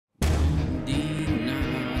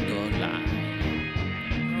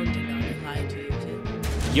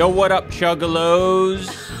Yo, what up,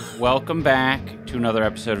 Chuggalos? Welcome back to another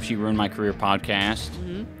episode of She Ruined My Career podcast.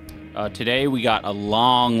 Today, we got a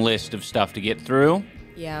long list of stuff to get through.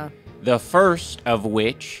 Yeah. The first of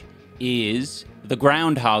which is the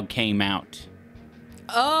Groundhog came out.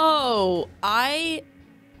 Oh,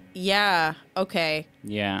 yeah, okay.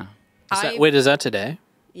 Yeah. Wait, is that today?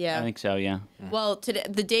 Yeah. I think so, yeah. Well, today,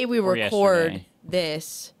 the day we Or record yesterday.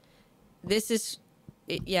 this is,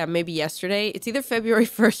 yeah, maybe yesterday. It's either February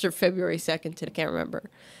 1st or February 2nd, I can't remember.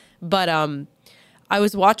 But I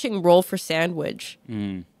was watching Roll for Sandwich,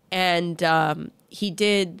 and he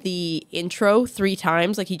did the intro 3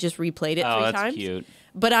 times, like he just replayed it 3 times. Oh, that's cute.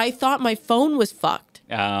 But I thought my phone was fucked.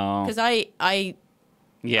 Oh. Because I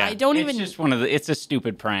don't it's even... just it's a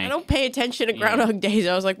stupid prank. I don't pay attention to Groundhog Days.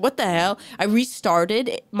 I was like, what the hell? I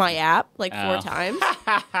restarted my app like 4 times.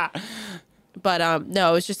 But no,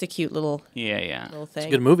 it was just a cute little little thing. It's a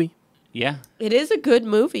good movie. Yeah. It is a good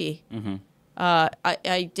movie. Mm-hmm.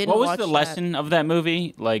 I didn't watch What was the lesson of that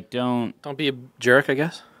movie? Like, don't be a jerk, I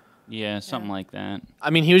guess. Yeah, something like that. I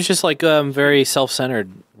mean, he was just like very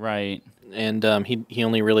self-centered, Right. and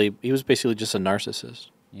he was basically just a narcissist.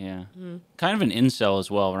 Yeah. Kind of an incel as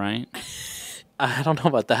well, right? I don't know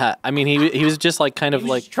about that. I mean, he was just like kind of He was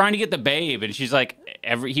like just trying to get the babe, and she's like,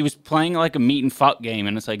 he was playing like a meet and fuck game,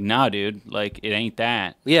 and it's like, nah, dude, like it ain't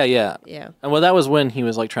that. yeah. Yeah. And well, that was when he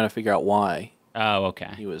was like trying to figure out why Oh, okay.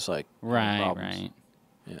 he was like having Right, problems. right.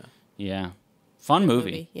 Yeah. Yeah. Fun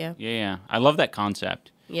movie. Yeah. Yeah. I love that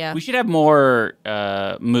concept. Yeah. We should have more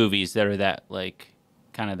movies that are that like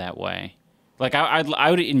kind of that way. Like I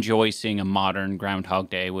would enjoy seeing a modern Groundhog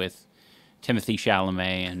Day with Timothy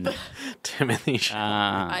Chalamet and Timothy.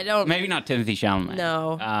 I don't... maybe not Timothy Chalamet.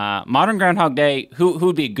 No. Modern Groundhog Day. Who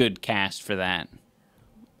would be a good cast for that?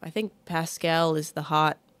 I think Pascal is the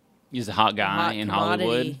hot... He's a hot guy hot in commodity.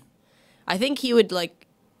 Hollywood. I think he would like...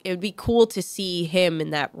 It would be cool to see him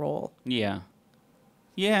in that role. Yeah.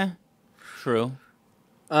 Yeah. True.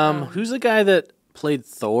 Who's the guy that played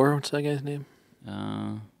Thor? What's that guy's name?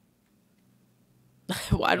 I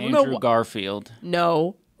don't Andrew know. Garfield.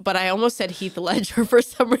 No, but I almost said Heath Ledger for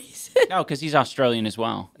some reason. No, because he's Australian as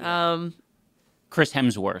well. Chris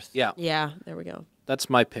Hemsworth. Yeah, Yeah, there we go. that's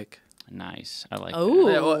my pick. Nice. I like that.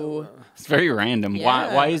 Oh, It's very random.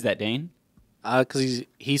 Yeah. Why is that, Dane? Because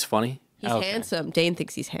he's funny. he's Okay. handsome. Dane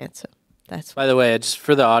thinks he's handsome. That's By the way, just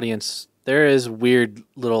for the audience, there is weird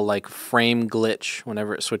little like frame glitch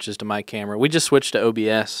whenever it switches to my camera. We just switched to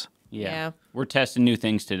OBS. Yeah. We're testing new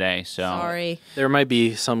things today, so. sorry. There might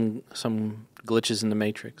be some glitches in the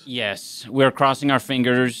Matrix. Yes, we're crossing our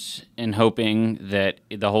fingers and hoping that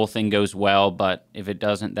the whole thing goes well, but if it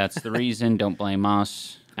doesn't, that's the reason. Don't blame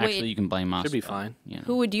us. Actually, Wait. you can blame us. Should be but, fine. You know.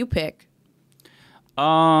 Who would you pick?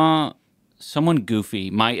 Someone goofy.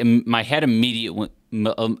 My head immediately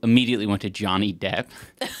went to Johnny Depp,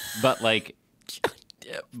 but like,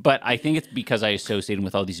 but I think it's because I associate him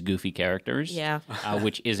with all these goofy characters. Yeah.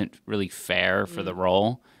 Which isn't really fair for the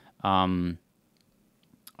role.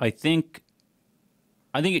 I think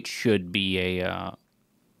it should be a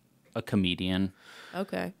comedian.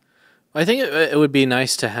 Okay. I think it would be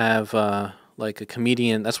nice to have like a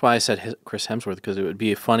comedian. That's why I said Chris Hemsworth, because it would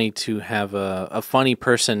be funny to have a funny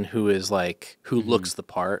person who is like looks the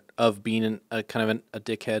part of being a kind of a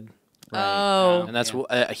dickhead, Oh. and that's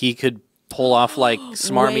he could pull off like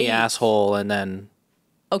smarmy Wait. asshole, and then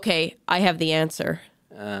Okay, I have the answer.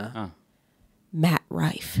 Matt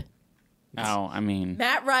Rife. Oh, I mean,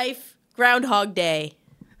 Matt Rife, Groundhog Day.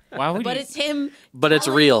 why would But you? it's him. but it's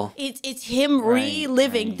real. It's him Right,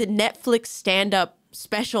 reliving right. the Netflix stand-up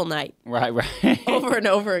special night Right. over and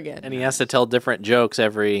over again. And he has to tell different jokes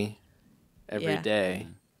every Yeah. day.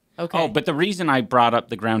 Okay. Oh, but the reason I brought up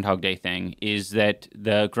the Groundhog Day thing is that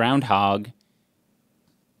the groundhog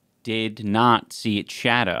did not see its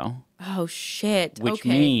shadow, Oh shit. which okay.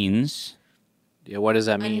 means Yeah, what does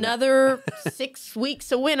that mean? Another 6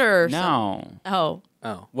 weeks of winter. Or no. something. Oh.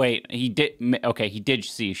 Oh, Wait, he did. Okay, he did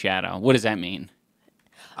see a shadow. What does that mean?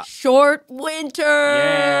 Short winter.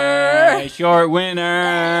 Yeah, short winter.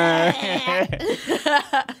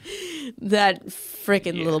 That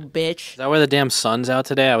freaking little bitch. is that why the damn sun's out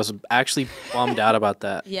today? I was actually bummed out about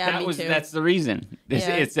that. Yeah, me too. That's the reason. Yeah.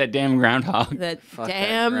 It's that damn groundhog. That Fuck that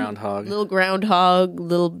damn groundhog. little groundhog,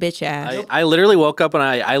 little bitch ass. I literally woke up and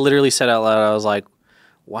I literally said out loud, I was like,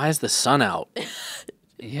 why is the sun out?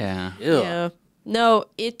 Yeah. Ew. Yeah. No,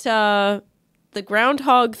 the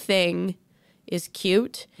groundhog thing is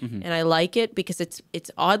cute, and I like it because it's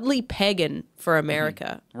oddly pagan for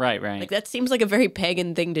America. Right. Like that seems like a very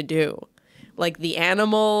pagan thing to do. Like the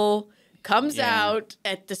animal comes out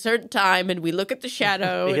at the certain time, and we look at the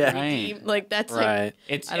shadow. Yeah. And we Right. deem, like that's Right. like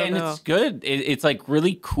It's I don't know. it's good. It's like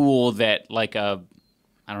really cool that like I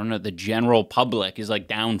don't know, the general public is like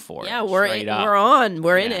down for yeah, it. we're straight up.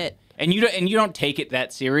 we're in Yeah. it. And you don't take it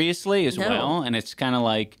that seriously as No. well. And it's kind of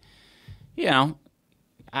like, you know,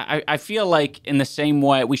 I feel like in the same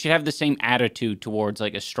way we should have the same attitude towards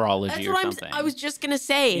like astrology That's or what something. I was just gonna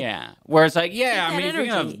say. Yeah. Where it's like, yeah, I Keep mean, that if you're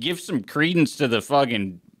gonna energy. give some credence to the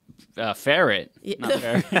fucking ferret, Yeah, not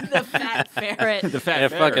ferret, the fat ferret. the fat Yeah,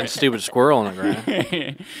 ferret. fucking stupid squirrel on the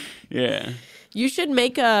ground. Yeah. You should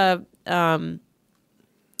make a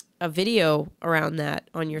video around that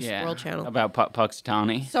on your Yeah. squirrel channel. About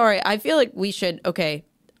Puxatawny. Sorry, I feel like we should. Okay,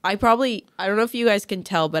 I don't know if you guys can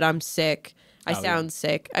tell, but I'm sick. I Oh, sound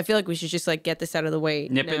sick. I feel like we should just like get this out of the way.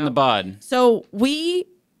 Nip it in now. the bud. So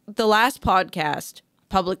the last podcast,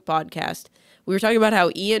 public podcast, we were talking about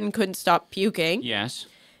how Ian couldn't stop puking, Yes.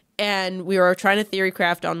 and we were trying to theory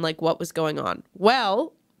craft on like what was going on.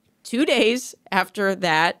 Well, 2 days after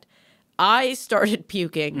that, I started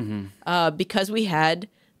puking because we had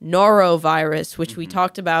norovirus, which we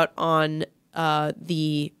talked about on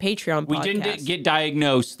the Patreon We podcast. didn't get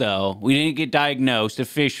diagnosed though. We didn't get diagnosed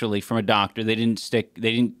officially from a doctor. They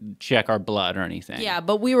didn't check our blood or anything. Yeah,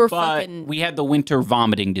 but we were But fucking. we had the winter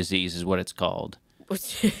vomiting disease is what it's called.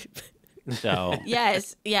 So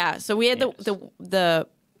Yes, yeah. So we had the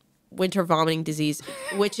winter vomiting disease,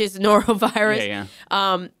 which is norovirus.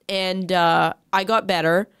 yeah. And I got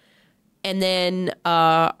better, and then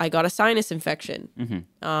I got a sinus infection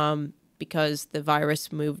because the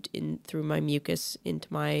virus moved in through my mucus into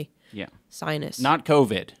my Yeah. sinus. Not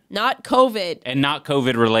COVID. Not COVID. And not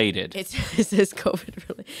COVID related. It says COVID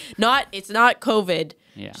really. It's not COVID.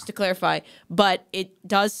 Yeah. Just to clarify, but it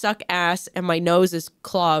does suck ass, and my nose is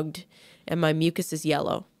clogged, and my mucus is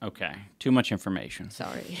yellow. Okay. Too much information.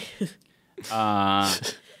 Sorry.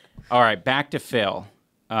 All right, back to Phil.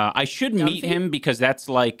 I should meet Dumpy? him because that's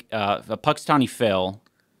like a Puxatawny Phil.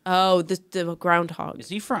 Oh, the groundhog. Is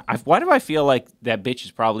he from? Why do I feel like that bitch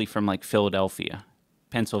is probably from like Philadelphia,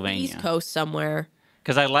 Pennsylvania? East Coast somewhere.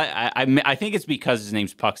 Because I think it's because his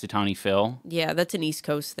name's Puxatawny Phil. Yeah, that's an East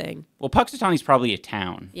Coast thing. Well, Puxatawny's probably a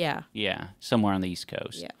town. Yeah. Yeah, somewhere on the East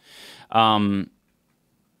Coast. Yeah.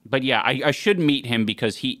 But yeah, I should meet him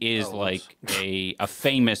because he is Oh, like a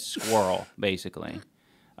famous squirrel, basically.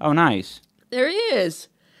 Oh, nice. There he is.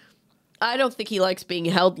 I don't think he likes being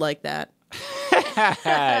held like that.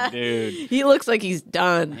 Dude. He looks like he's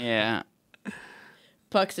done. Yeah.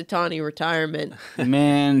 Puxatawny retirement.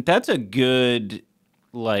 Man, that's a good,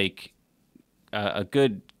 like, a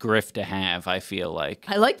good grift to have, I feel like.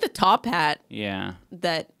 I like the top hat Yeah.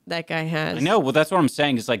 that guy has. I know. Well, that's what I'm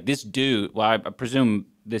saying. It's like this dude, well, I presume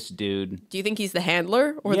this dude. Do you think he's the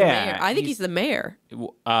handler or the Yeah, mayor? I think he's- he's the mayor.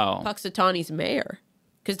 Oh. Puxatawny's mayor.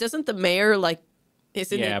 Because doesn't the mayor, like,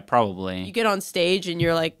 isn't Yeah, it? probably. You get on stage and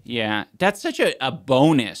you're like, Yeah, that's such a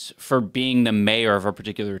bonus for being the mayor of a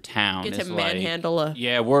particular town. get to It's like, manhandle a.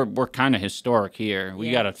 yeah, we're kind of historic here. We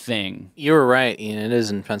Yeah. got a thing. You were right, Ian. It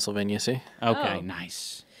is in Pennsylvania. See, Okay, Oh.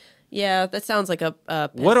 nice. Yeah, that sounds like a. What a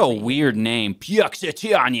Pennsylvania. weird name,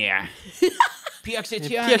 Puxatawny.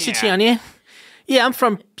 Puxatawny. Yeah, I'm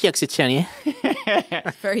from Puxatawny.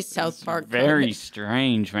 Very South Park. Very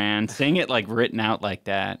strange, man. Saying it like written out like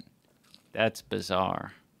that. That's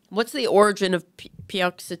bizarre. What's the origin of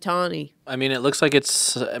Puxatawny? I mean, it looks like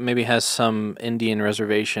it's maybe has some Indian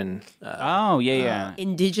reservation. Oh, yeah.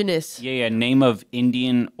 Indigenous. Yeah. Name of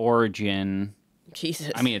Indian origin.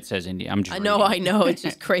 Jesus. I mean, it says Indian. I'm just I know. reading. It's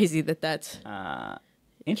just crazy that's.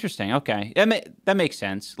 Interesting. Okay. That makes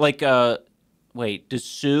sense. Like, wait, does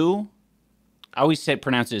Sioux? I always said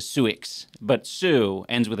pronounce it as Suix, but Sioux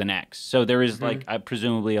ends with an X. So there is like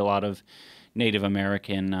presumably a lot of Native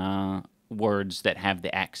American words that have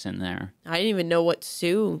the X in there. I didn't even know what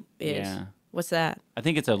Sioux is. Yeah. What's that? I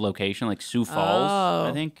think it's a location like Sioux Falls. I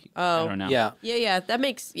Oh. think. Oh. I don't know. Yeah, Yeah. That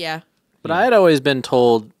makes. Yeah. but I had always been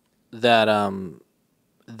told that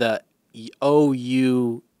the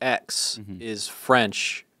OUX is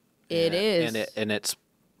French. It is. and it's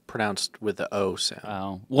pronounced with the O sound.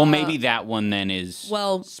 Oh. Well, maybe that one then is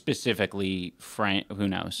well- specifically French. Who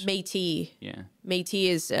knows? Métis. Yeah.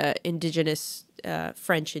 Métis is indigenous,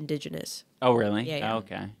 French indigenous. Oh, really? Yeah. Oh,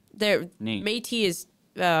 okay. There, Neat. Métis is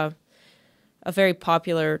a very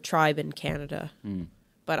popular tribe in Canada,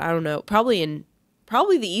 but I don't know. Probably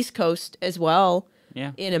the East Coast as well.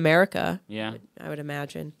 Yeah. In America, Yeah. I would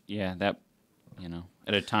imagine. Yeah. That.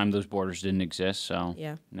 At a time those borders didn't exist, so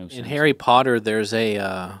Yeah. no sense. In Harry Potter, there's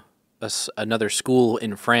another school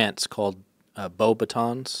in France called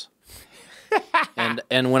Beauxbatons.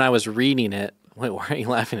 and when I was reading it, Wait, why are you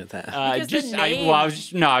laughing at that? Because the name- I was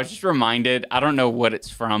just reminded. I don't know what it's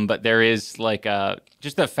from, but there is like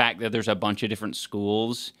just the fact that there's a bunch of different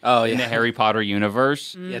schools in the Harry Potter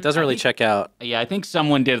universe. Yeah, it doesn't really check out. Yeah, I think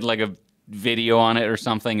someone did like a video on it or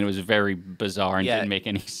something. And it was very bizarre and didn't make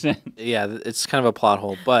any sense. Yeah, it's kind of a plot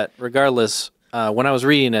hole. But regardless, when I was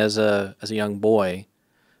reading as a young boy,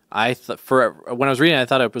 when I was reading, I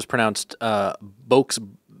thought it was pronounced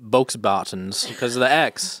Boxbottons because of the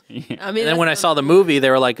X. I mean, And then when I saw the movie, they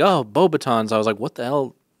were like, "Oh, Bobatons." I was like, "What the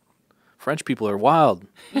hell? French people are wild."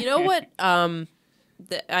 You know what?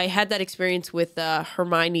 I had that experience with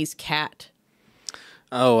Hermione's cat.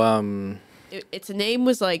 Oh, Its name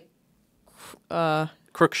was like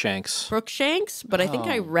Crookshanks. Crookshanks, but I think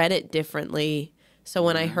I read it differently. So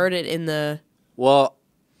when I heard it in the Well,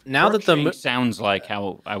 now that the Crookshanks sounds like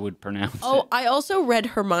how I would pronounce it. I also read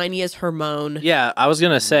Hermione as Hermione. yeah, I was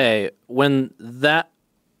gonna say when that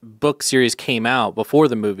book series came out before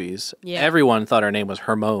the movies, everyone thought her name was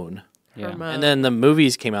Hermione. Yeah. Hermione. And then the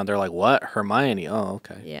movies came out, they're like, "What? Hermione? Oh,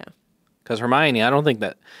 okay." Yeah. Because Hermione, I don't think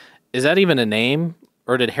is that even a name,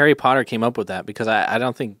 or did Harry Potter came up with that? Because I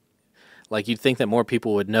don't think, like, you'd think that more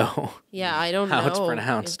people would know. Yeah, I don't how know it's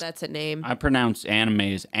pronounced. if that's a name. I pronounced anime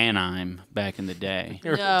as Anime back in the day.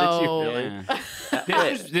 No. Did you really?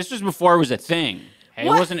 Yeah. this was before it was a thing. Hey, it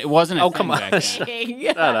wasn't a thing come on. back then.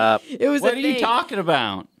 Shut up. It was What a are thing. you talking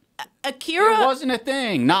about? Akira It wasn't a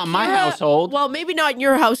thing. Not in my Akira- household. Well, maybe not in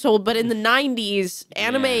your household, but in the 90s,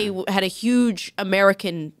 anime had a huge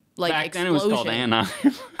American back explosion. then it was called Anime.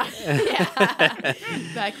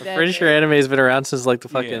 Back then. Pretty sure anime's been around since like the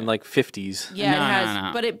fucking Yeah. like 50s. Yeah, No, it no, has.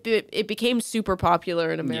 no. But it became super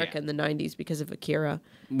popular in America in the 90s because of Akira.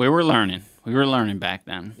 We were learning. We were learning back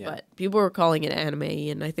then. But people were calling it anime,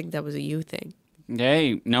 and I think that was a you thing.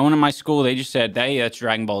 Hey, no one in my school, they just said, hey, that's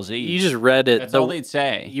Dragon Ball Z. You just read it. That's all they'd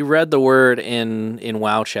say. You read the word in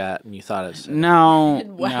WoW chat and you thought it said. No,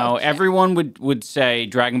 Wow. no. Everyone would say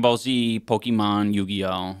Dragon Ball Z, Pokemon,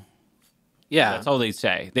 Yu-Gi-Oh! Yeah. That's all they'd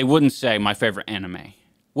say. They wouldn't say my favorite anime.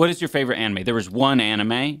 What is your favorite anime? There was one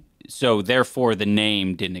anime, so therefore the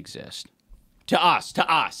name didn't exist. To us.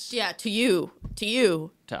 Yeah, to you.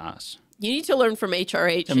 To us. You need to learn from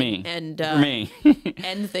HRH To me. and For me.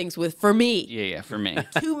 end things with for me. Yeah, for me.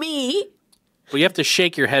 To me. Well, you have to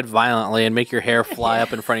shake your head violently and make your hair fly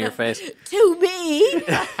up in front of your face. To me.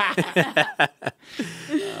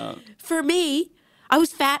 For me. I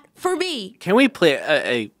was fat for me. Can we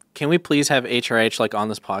play Can we please have HRH like on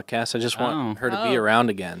this podcast? I just want her to be around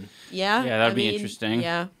again. Yeah. Yeah, that'd I be mean, interesting.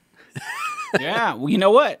 Yeah. Yeah, well, you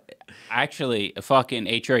know what? Actually, a fucking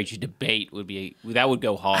HRH debate would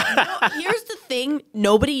go hard. Here's the thing.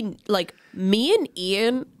 Nobody, like, me and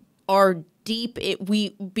Ian are deep.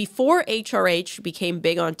 Before HRH became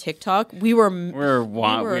big on TikTok, we were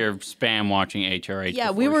spam watching HRH.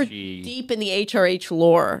 Yeah, we were deep in the HRH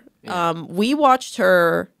lore. Yeah. We watched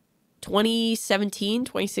her 2017,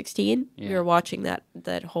 2016. Yeah. We were watching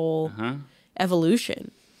that whole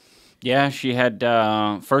evolution. Yeah, she had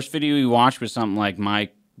first video we watched was something like my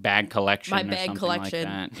bag collection. My or bag something collection.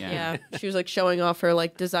 Like that. Yeah. She was like showing off her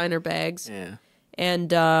like designer bags. Yeah. And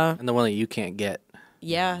the one that you can't get.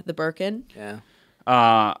 yeah, the Birkin. Yeah.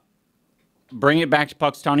 Bring it back to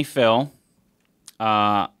Puxtawny Phil.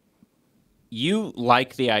 You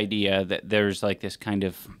like the idea that there's like this kind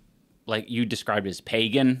of, like you described as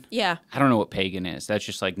pagan. Yeah. I don't know what pagan is. That's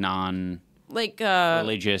just like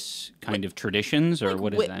non-religious Like kind of traditions, or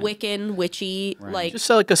what is that? Wiccan, witchy, like Just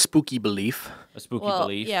like a spooky belief. A spooky well,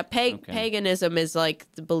 belief. yeah, Okay. paganism is like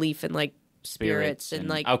the belief in like spirits and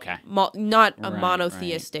like okay. not a Right,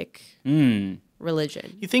 monotheistic Mm.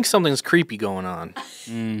 religion. You think something's creepy going on.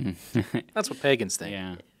 That's what pagans think.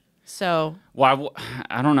 Yeah. So Well,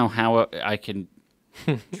 I don't know how I can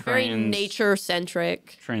very nature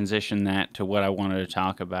centric. transition that to what I wanted to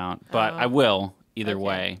talk about, but I will either Okay.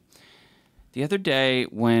 way. The other day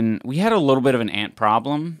when we had a little bit of an ant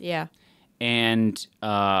problem, Yeah. and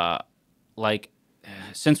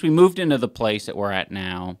since we moved into the place that we're at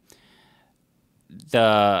now,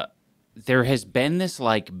 there has been this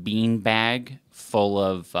like bean bag full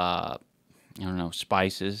of I don't know,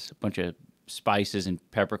 spices, a bunch of spices and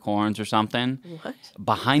peppercorns or something What?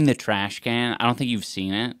 behind the trash can. I don't think you've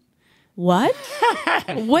seen it. What?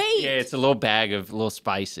 Wait. Yeah, it's a little bag of little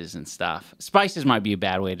spices and stuff. Spices might be a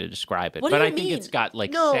bad way to describe it, What do but you I think mean? it's got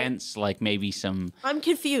like No. scents, like maybe some. I'm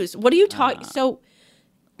confused. What are you talking? So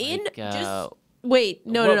in like, just wait.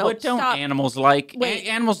 No, what, no. What don't Stop. animals like? Wait.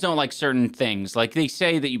 Animals don't like certain things. Like they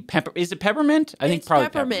say that you Is it peppermint? I think It's probably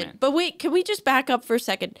peppermint. But wait, can we just back up for a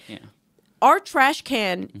second? Yeah. Our trash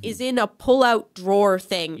can is in a pull-out drawer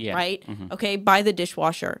thing, Yeah. right? Okay, by the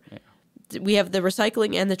dishwasher. we have the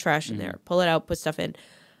recycling and the trash in there. Pull it out, put stuff in.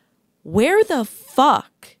 Where the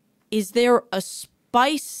fuck is there a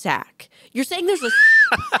spice sack? You're saying there's a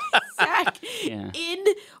spice sack in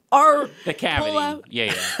our the cavity.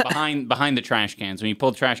 Yeah. Behind the trash cans. When you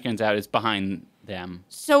pull the trash cans out, it's behind them.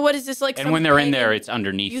 So what is this like? And when they're in there, it's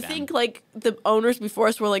underneath You them. think like the owners before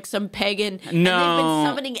us were like some pagan? No, and they've been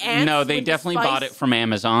summoning ants. No, they with definitely spice? bought it from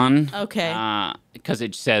Amazon. Okay. Because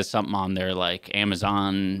it says something on there like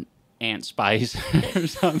Amazon ant spice or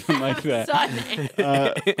something like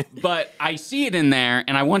that. But I see it in there,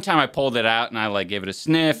 and one time I pulled it out and I like gave it a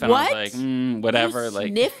sniff, and What? I was like, whatever. You like,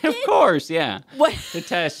 sniffed of it? course, yeah. What? To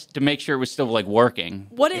test to make sure it was still like working.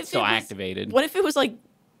 What if it's still it was, activated? What if it was like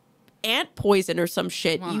ant poison or some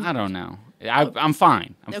shit? Well, I don't know. I'm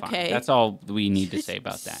fine. I'm fine. Okay. That's all we need to say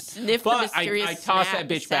about that. Sniff the but mysterious I toss that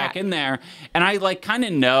bitch sack. back in there, and I like kind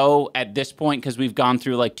of know at this point because we've gone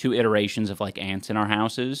through like 2 iterations of like ants in our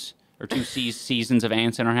houses or 2 seasons of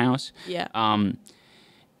ants in our house. Yeah.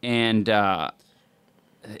 And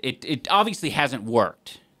it obviously hasn't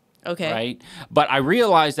worked. Okay. Right. But I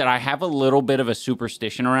realize that I have a little bit of a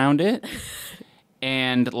superstition around it.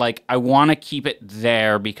 And like I want to keep it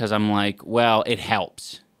there because I'm like, well, it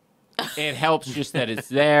helps. It helps just that it's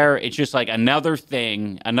there. It's just like another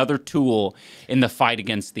thing, another tool in the fight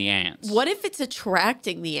against the ants. What if it's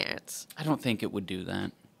attracting the ants? I don't think it would do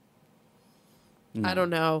that. I don't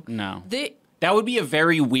know. No. That would be a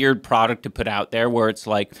very weird product to put out there where it's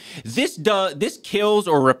like, this kills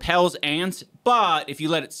or repels ants, but if you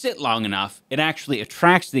let it sit long enough, it actually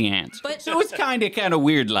attracts the ants. So it's kind of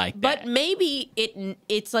weird like that. But maybe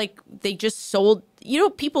it's like they just sold,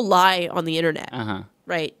 people lie on the internet. Uh-huh.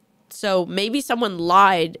 Right? So maybe someone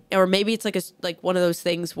lied, or maybe it's like one of those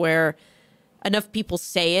things where enough people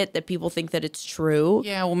say it that people think that it's true.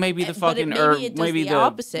 Yeah, well, maybe the But fucking maybe the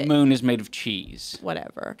opposite. moon is made of cheese.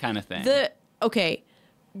 Whatever. Kind of thing. Okay,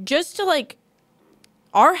 just to like,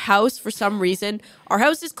 our house, for some reason, our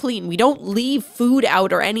house is clean. We don't leave food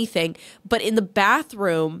out or anything. But in the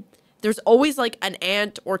bathroom, there's always like an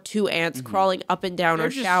ant or 2 ants crawling up and down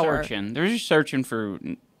our shower. They're just searching for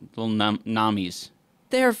little nummies.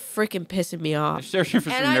 They're freaking pissing me off. They're searching for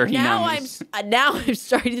some nerdy nummies. Now I'm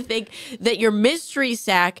starting to think that your mystery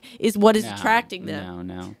sack is what is attracting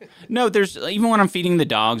them. No, there's, even when I'm feeding the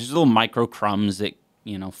dogs, there's little micro crumbs that,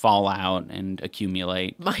 fall out and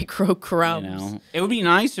accumulate. Micro crumbs. It would be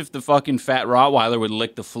nice if the fucking fat Rottweiler would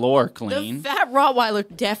lick the floor clean. The fat Rottweiler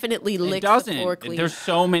definitely licks the floor clean. There's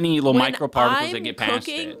so many little microparticles that get past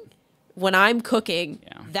it. When I'm cooking,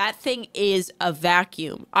 that thing is a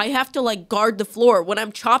vacuum. I have to like guard the floor. When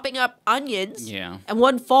I'm chopping up onions and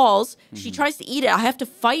one falls, she tries to eat it. I have to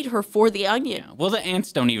fight her for the onion. Yeah. Well, the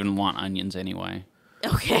ants don't even want onions anyway.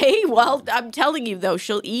 Okay, well, I'm telling you though,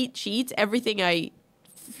 she eats everything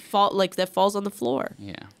that falls on the floor.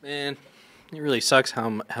 Yeah. Man, it really sucks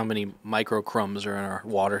how many micro crumbs are in our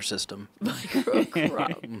water system. Micro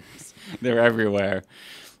crumbs. They're everywhere.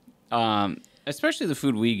 Especially the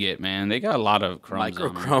food we get, man. They got a lot of crumbs. Micro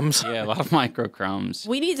crumbs. Yeah, a lot of micro crumbs.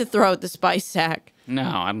 We need to throw out the spice sack. No,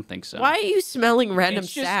 I don't think so. Why are you smelling random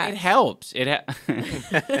It's just, sacks? it helps.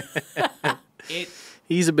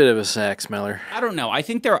 He's a bit of a sack smeller. I don't know. I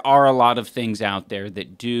think there are a lot of things out there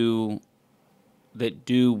that do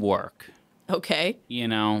work. Okay.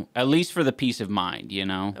 At least for the peace of mind,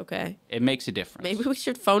 Okay. It makes a difference. Maybe we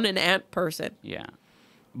should phone an ant person. Yeah.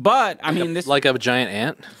 But, I mean, this... Like a giant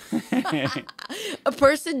ant? A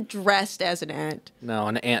person dressed as an ant. No,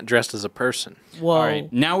 an ant dressed as a person. Whoa. All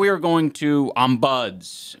right. Now we are going to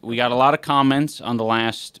OMBUDS. We got a lot of comments on the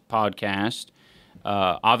last podcast.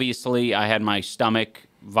 Obviously, I had my stomach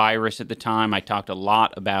virus at the time. I talked a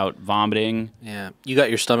lot about vomiting. Yeah. You got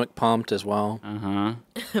your stomach pumped as well. Uh-huh.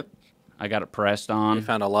 I got it pressed on. You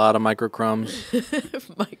found a lot of micro crumbs.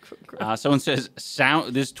 Someone says,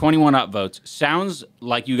 this 21 upvotes. Sounds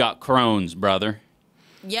like you got Crohn's, brother.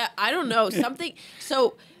 Yeah, I don't know. Something.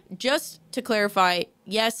 So, just to clarify,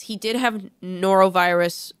 yes, he did have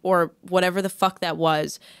norovirus or whatever the fuck that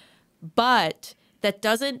was, but that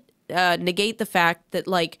doesn't negate the fact that,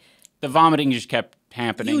 like, the vomiting just kept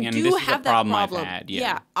happening, and this is a have problem that I've had.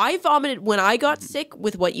 Yeah, I vomited when I got sick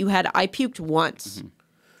with what you had. I puked once.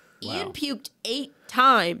 Wow. Ian puked 8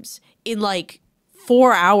 times in like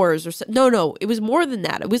 4 hours or so. No, it was more than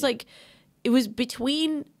that. It was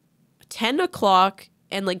between 10 o'clock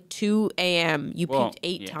and like 2 a.m. You puked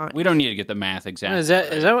 8 times. We don't need to get the math exact. Is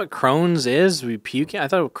that what Crohn's is? We puking? I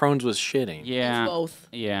thought Crohn's was shitting. Yeah. It's both.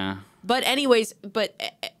 Yeah. But anyways,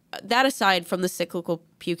 that aside from the cyclical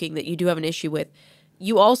puking that you do have an issue with,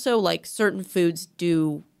 you also, like, certain foods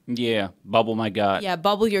do Yeah, bubble my gut. Yeah,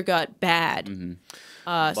 bubble your gut bad.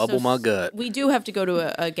 Bubble my gut. We do have to go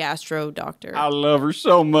to a gastro doctor. I love her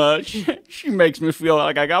so much. She makes me feel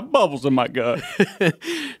like I got bubbles in my gut.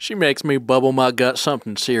 She makes me bubble my gut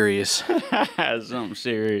something serious. Something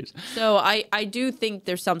serious. So I do think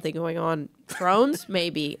there's something going on. Crohn's,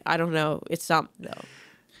 maybe. I don't know. It's something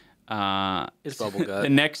though. It's bubble gut. The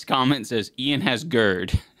next comment says Ian has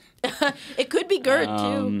GERD. It could be GERD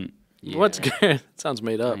too. Yeah. What's good? That sounds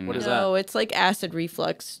made up. What is No, that? it's like acid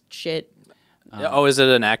reflux shit. Oh, is it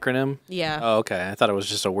an acronym? Yeah. Oh, okay. I thought it was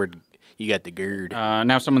just a word. You got the GERD.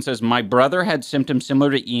 Now someone says, my brother had symptoms similar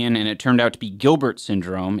to Ian, and it turned out to be Gilbert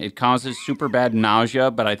syndrome. It causes super bad nausea,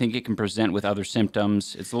 but I think it can present with other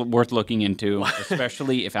symptoms. It's worth looking into,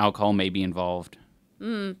 especially if alcohol may be involved.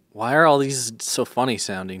 Why are all these so funny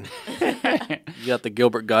sounding? You got the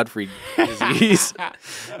Gilbert Gottfried disease.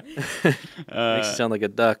 Makes you sound like a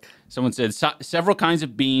duck. Someone said, several kinds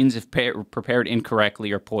of beans, if prepared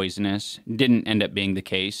incorrectly, are poisonous. Didn't end up being the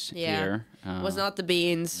case here. Was not the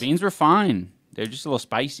beans. Beans were fine. They're just a little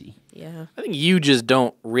spicy. Yeah. I think you just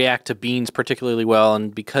don't react to beans particularly well,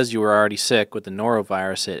 and because you were already sick with the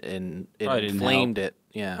norovirus, it inflamed it.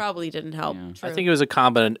 Yeah. Probably didn't help. Yeah. True. I think it was a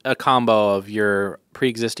combo of your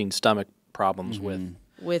pre-existing stomach problems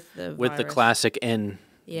with the the classic N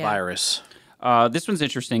virus. This one's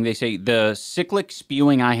interesting. They say the cyclic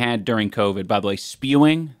spewing I had during COVID. By the way,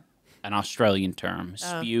 spewing, an Australian term.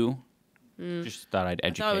 Spew. Just thought I'd I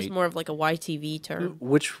educate. thought it was more of like a YTV term.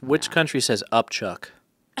 Which country says upchuck?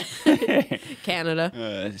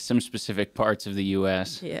 Canada. Some specific parts of the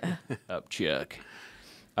U.S. Yeah. Up, Chuck.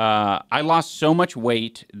 I lost so much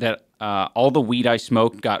weight that all the weed I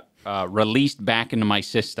smoked got released back into my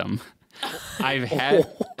system. I've had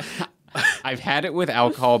it with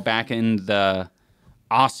alcohol back in the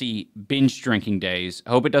Aussie binge drinking days.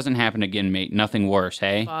 Hope it doesn't happen again, mate. Nothing worse,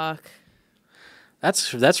 hey? Fuck.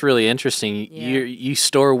 That's really interesting. Yeah. You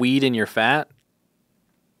store weed in your fat?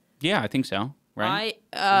 Yeah, I think so. Right?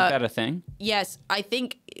 Isn't that a thing? Yes, I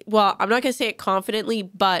think. Well, I'm not gonna say it confidently,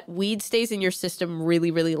 but weed stays in your system really,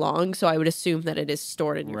 really long. So I would assume that it is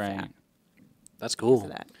stored in your fat. That's cool.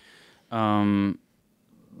 That. Oh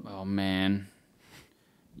man.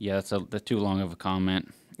 Yeah, that's too long of a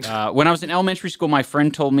comment. When I was in elementary school, my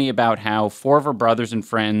friend told me about how 4 of her brothers and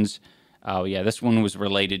friends. Oh yeah, this one was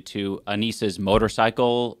related to Anisa's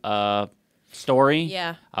motorcycle story.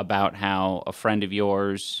 Yeah. About how a friend of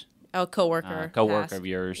yours. Coworker Coworker of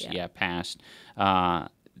yours, passed.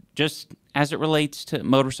 Just as it relates to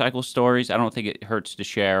motorcycle stories, I don't think it hurts to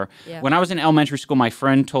share. Yeah. When I was in elementary school, my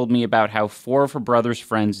friend told me about how 4 of her brother's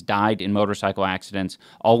friends died in motorcycle accidents,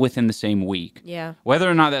 all within the same week. Yeah. Whether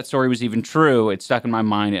or not that story was even true, it stuck in my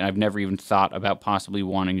mind, and I've never even thought about possibly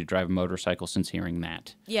wanting to drive a motorcycle since hearing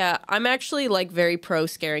that. Yeah, I'm actually like very pro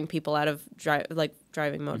scaring people out of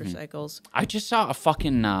driving motorcycles. I just saw a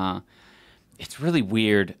fucking. It's really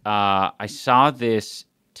weird. I saw this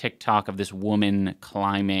TikTok of this woman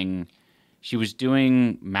climbing. She was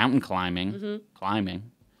doing mountain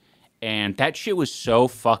climbing, and that shit was so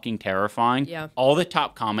fucking terrifying. Yeah. All the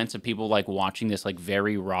top comments of people like watching this like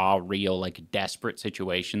very raw, real, like desperate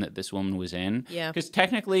situation that this woman was in. Yeah. Because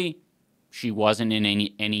technically, she wasn't in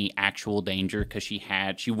any actual danger because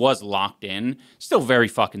she was locked in. Still very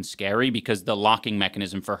fucking scary because the locking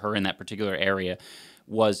mechanism for her in that particular area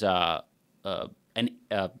was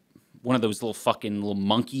one of those little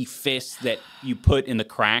monkey fists that you put in the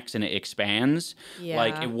cracks and it expands. Yeah.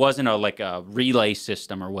 Like it wasn't a relay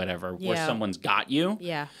system or whatever where someone's got you.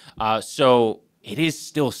 Yeah. So it is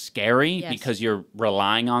still scary Yes. because you're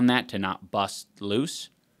relying on that to not bust loose.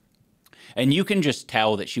 And you can just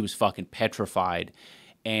tell that she was fucking petrified.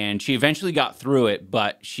 And she eventually got through it,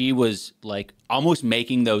 but she was like almost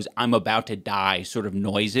making those "I'm about to die" sort of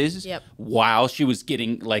noises while she was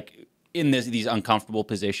getting like in these uncomfortable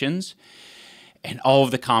positions. And all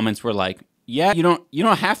of the comments were like, "Yeah, you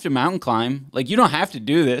don't have to mountain climb. Like you don't have to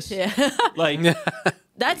do this." Yeah. Like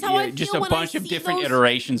that's how I feel just a when bunch I of see different those,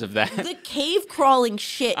 iterations of that. the cave crawling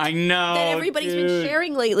shit. I know that everybody's been dude.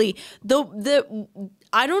 sharing lately. The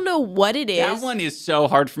I don't know what it is. That one is so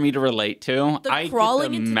hard for me to relate to. The I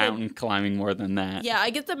crawling get the into mountain climbing more than that. Yeah, I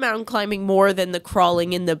get the mountain climbing more than the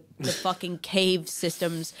crawling in the fucking cave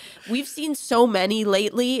systems. We've seen so many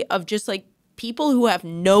lately of just like people who have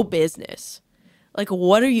no business. Like,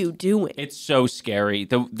 what are you doing? It's so scary.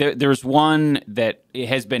 There's one that it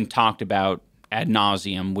has been talked about ad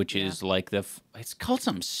nauseum, which is like it's called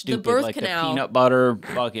something stupid, birth like canal. the peanut butter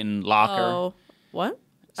fucking locker. Oh, what?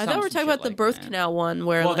 I thought we were talking about the birth canal one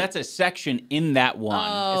where. Well, like, that's a section in that one.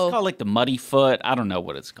 Oh. It's called like the Muddy Foot. I don't know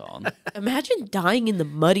what it's called. Imagine dying in the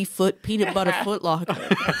muddy foot peanut butter foot locker.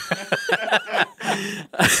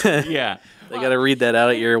 Yeah. They got to read that out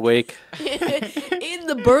at your wake. In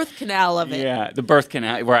the birth canal of it. Yeah, the birth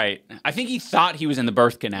canal. Right. I think he thought he was in the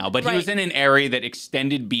birth canal, but he was in an area that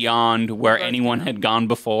extended beyond where anyone had gone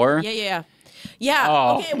before. Yeah. Yeah.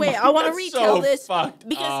 Oh, Okay, wait. I want to retell so this fucked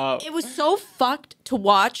because it was so fucked to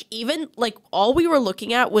watch. Even like all we were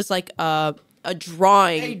looking at was like a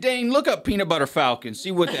drawing. Hey, Dane, look up Peanut Butter Falcon.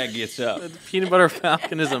 See what that gets up. Peanut Butter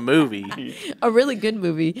Falcon is a movie. A really good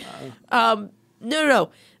movie.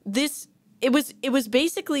 No. It was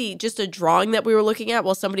basically just a drawing that we were looking at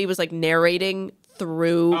while somebody was like narrating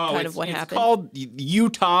through kind of what happened. It's called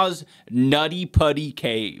Utah's Nutty Putty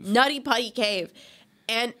Cave. Nutty Putty Cave.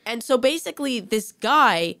 And so basically this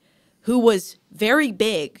guy who was very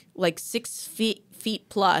big, like 6 feet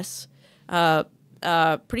plus,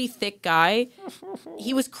 pretty thick guy,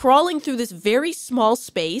 he was crawling through this very small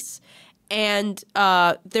space, and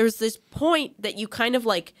there's this point that you kind of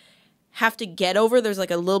like have to get over. There's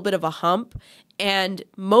like a little bit of a hump, and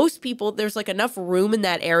most people, there's like enough room in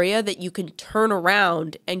that area that you can turn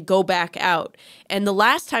around and go back out. And the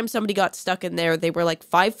last time somebody got stuck in there, they were like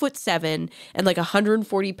 5'7" and like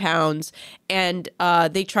 140 pounds, and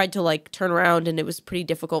they tried to like turn around, and it was pretty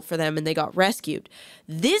difficult for them, and they got rescued.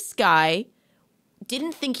 This guy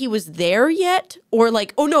didn't think he was there yet, or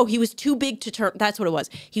like, oh no, he was too big to turn. That's what it was.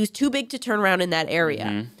 He was too big to turn around in that area.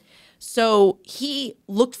 Mm-hmm. So he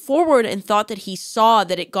looked forward and thought that he saw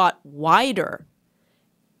that it got wider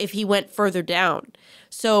if he went further down.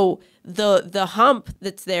 So the hump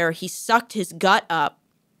that's there, he sucked his gut up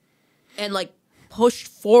and like pushed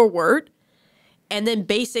forward, and then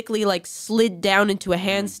basically like slid down into a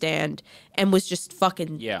handstand and was just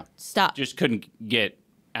fucking stuck. Just couldn't get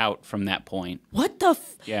out from that point. What the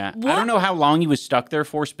Yeah. What? I don't know how long he was stuck there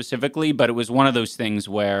for specifically, but it was one of those things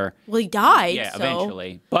where... Well, he died, Yeah,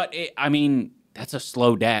 eventually. But, I mean, that's a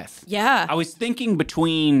slow death. Yeah. I was thinking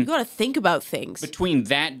between... You gotta think about things. Between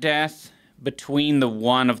that death, between the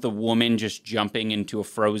one of the woman just jumping into a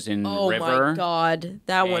frozen river... Oh, my God.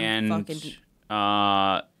 That one fucking...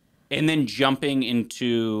 and then jumping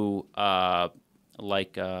into,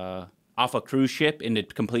 off a cruise ship into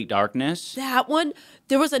complete darkness. That one,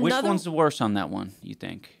 there was another... Which one's the worst on that one, you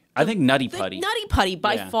think? I think Nutty Putty. Nutty Putty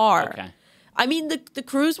by far. Okay. I mean, the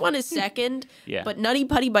cruise one is second, Yeah. but Nutty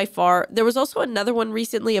Putty by far. There was also another one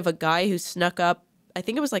recently of a guy who snuck up, I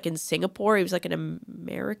think it was like in Singapore. He was like an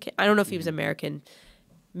American. I don't know if he was American,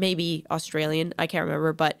 maybe Australian. I can't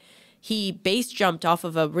remember, but he base jumped off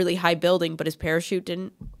of a really high building, but his parachute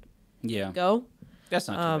didn't go. That's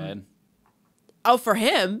not too bad. Oh, for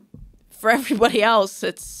him. For everybody else,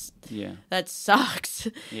 that sucks.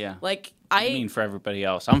 Yeah. Like I mean, for everybody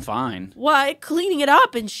else, I'm fine. Well, cleaning it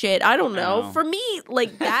up and shit. I don't know. For me,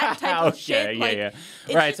 like that type of shit. Yeah.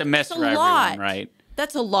 Right, it's a mess for everyone, right?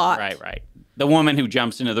 That's a lot. Right. The woman who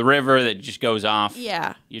jumps into the river that just goes off.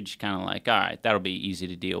 Yeah. You're just kind of like, all right, that'll be easy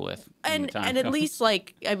to deal with. And at least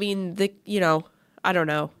like, I mean, I don't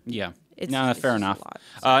know. Yeah. It's fair enough.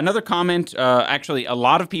 Another comment. Actually, a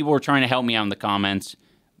lot of people were trying to help me out in the comments.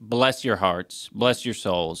 Bless your hearts. Bless your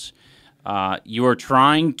souls. You are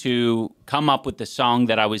trying to come up with the song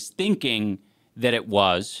that I was thinking that it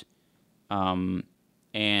was.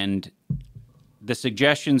 And the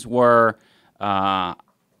suggestions were,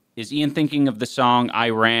 is Ian thinking of the song I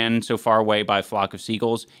Ran So Far Away by a Flock of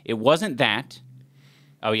Seagulls? It wasn't that.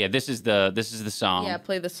 Oh yeah, this is the song. Yeah,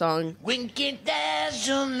 play the song. And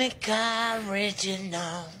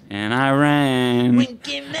I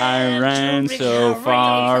ran so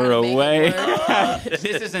far away. This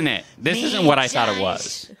isn't it. This isn't what I thought it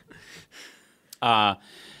was.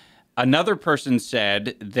 Another person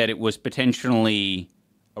said that it was potentially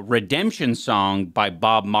a redemption song by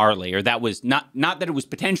Bob Marley, or that was not that it was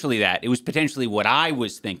potentially that. It was potentially what I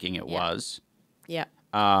was thinking it was. Yeah.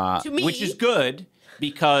 To me, which is good.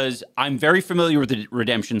 Because I'm very familiar with the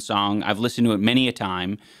Redemption song. I've listened to it many a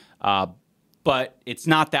time. But it's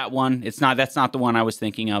not that one. That's not the one I was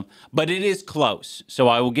thinking of. But it is close. So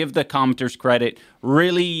I will give the commenters credit.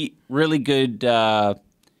 Really, really good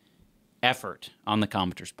effort on the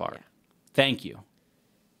commenters' part. Yeah. Thank you.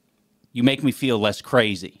 You make me feel less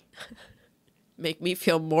crazy. Make me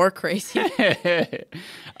feel more crazy.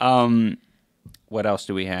 What else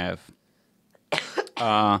do we have?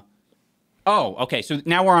 Oh, okay. So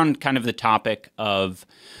now we're on kind of the topic of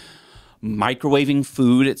microwaving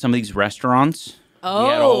food at some of these restaurants. Oh. We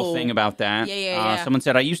had a whole thing about that. Yeah. Someone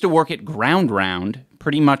said, I used to work at Groundhog,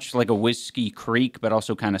 pretty much like a Whiskey Creek, but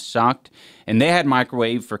also kind of sucked. And they had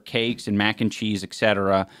microwave for cakes and mac and cheese,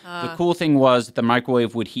 etc. The cool thing was that the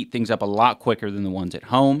microwave would heat things up a lot quicker than the ones at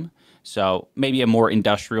home. So maybe a more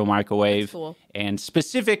industrial microwave and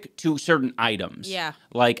specific to certain items. Yeah.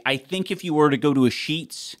 Like I think if you were to go to a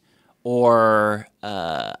Sheetz or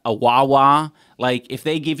a Wawa, like if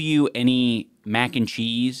they give you any mac and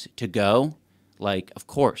cheese to go, like of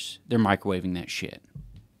course they're microwaving that shit.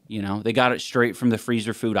 You know, they got it straight from the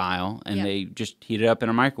freezer food aisle and they just heat it up in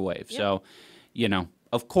a microwave. Yeah. So, you know,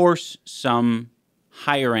 of course some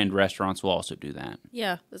higher end restaurants will also do that.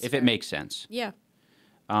 Yeah. If it makes sense. Yeah.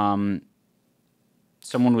 Someone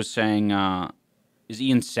was saying, is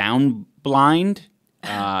Ian sound blind? ...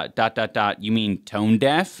 You mean tone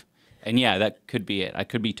deaf? And yeah, that could be it. I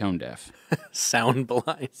could be tone deaf. Sound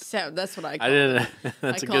blind. That's what I call I didn't.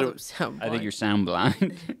 That's I a call good. them sound blind. I think you're sound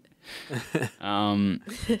blind. Sound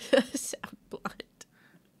blind.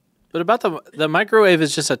 But about the microwave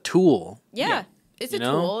is just a tool. Yeah. It's a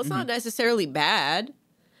tool. It's not necessarily bad.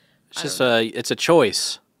 It's just it's a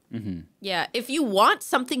choice. Mm-hmm. Yeah. If you want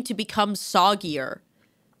something to become soggier,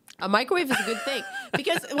 a microwave is a good thing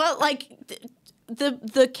because, well, like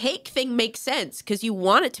the cake thing makes sense because you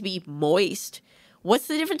want it to be moist. What's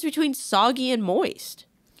the difference between soggy and moist?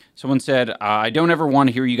 Someone said, I don't ever want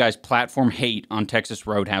to hear you guys platform hate on Texas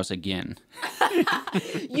Roadhouse again.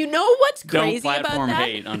 You know what's crazy Don't platform about that?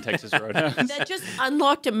 hate on Texas Roadhouse. That just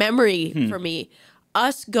unlocked a memory for me.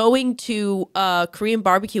 Us going to Korean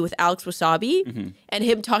barbecue with Alex Wasabi and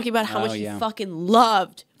him talking about how much he fucking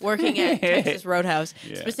loved working at Texas Roadhouse,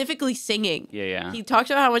 specifically singing. Yeah. He talked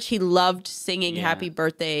about how much he loved singing Happy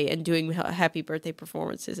Birthday and doing happy birthday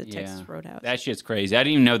performances at Texas Roadhouse. That shit's crazy. I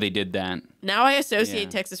didn't even know they did that. Now I associate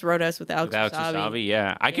Texas Roadhouse with Alex Wasabi.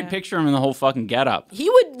 Yeah. I could picture him in the whole fucking getup. He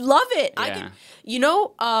would love it. Yeah. I could, you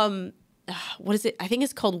know, what is it? I think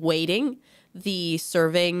it's called Waiting, the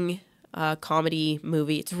serving comedy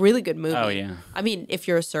movie. It's a really good movie. Oh, yeah. I mean, if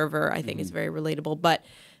you're a server, I think it's very relatable. But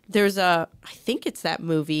there's I think it's that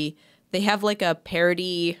movie. They have like a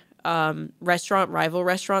parody rival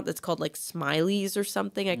restaurant that's called like Smiley's or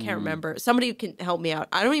something. I can't remember. Somebody can help me out.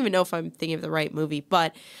 I don't even know if I'm thinking of the right movie,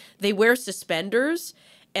 but they wear suspenders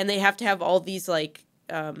and they have to have all these like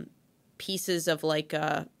pieces of like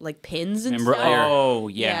pins and stuff. Oh,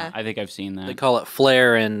 yeah. I think I've seen that. They call it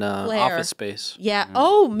Flair in Flair. Office Space. Yeah.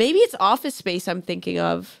 Oh, maybe it's Office Space I'm thinking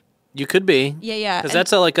of. You could be. Yeah. Because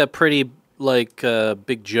that's like a pretty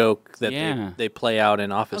big joke that they play out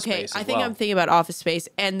in Office Space. I think I'm thinking about Office Space,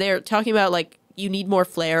 and they're talking about like you need more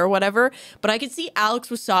flair or whatever. But I could see Alex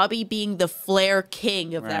Wasabi being the flair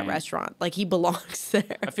king of that restaurant. Like he belongs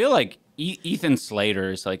there. I feel like Ethan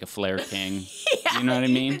Slater is like a flair king. You know what I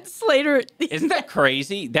mean? Ethan Slater. Isn't that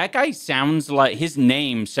crazy? That guy sounds like his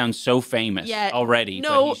name sounds so famous already.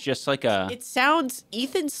 No, but he's just like a. It sounds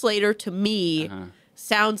Ethan Slater to me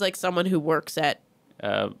sounds like someone who works at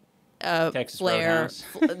Texas Flair,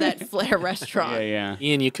 that Flair restaurant. Yeah.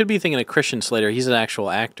 Ian, you could be thinking of Christian Slater. He's an actual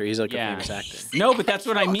actor. He's like a famous actor. No, but that's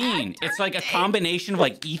what I mean. It's like a combination of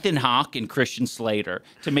like Ethan Hawke and Christian Slater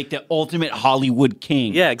to make the ultimate Hollywood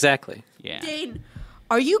king. Yeah, exactly. Yeah. Dane,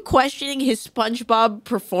 are you questioning his SpongeBob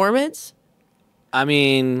performance? I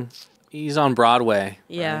mean, he's on Broadway.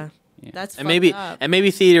 Yeah. That's and fucked up.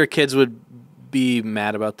 maybe theater kids would be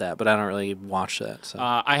mad about that, but I don't really watch that. So.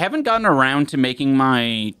 I haven't gotten around to making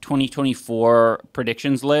my 2024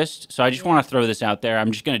 predictions list, so I just want to throw this out there.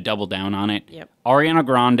 I'm just going to double down on it. Yep. Ariana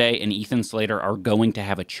Grande and Ethan Slater are going to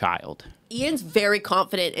have a child. Ian's very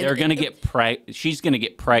confident. They're going to get she's going to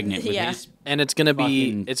get pregnant with his and it's going to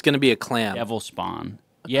be a clam. devil spawn.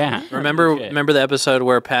 Yeah. Remember the episode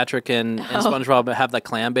where Patrick and SpongeBob have the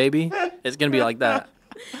clam baby? It's going to be like that.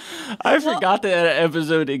 I forgot that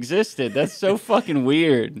episode existed. That's so fucking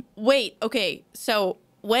weird. Wait, okay. So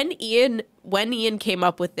when Ian came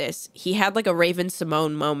up with this, he had like a Raven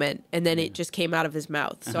Simone moment, and then it just came out of his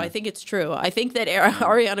mouth. So I think it's true. I think that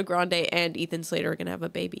Ariana Grande and Ethan Slater are gonna have a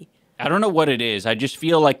baby. I don't know what it is. I just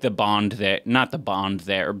feel like the bond there, not the bond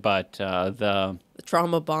there, but the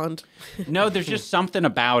trauma bond. No, there's just something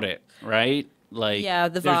about it, right? Like, yeah,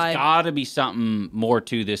 the vibe. There's got to be something more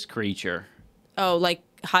to this creature. Oh, like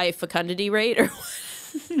high fecundity rate, or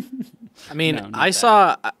I mean, no, I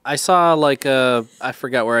saw like I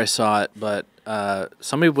forgot where I saw it, but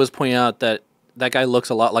somebody was pointing out that guy looks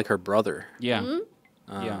a lot like her brother. Yeah,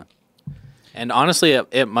 yeah. And honestly,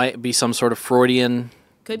 it might be some sort of Freudian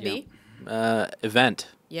event.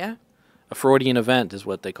 Yeah, a Freudian event is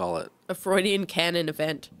what they call it. A Freudian canon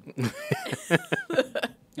event.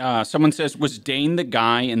 Someone says, was Dane the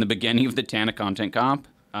guy in the beginning of the Tana Content Comp?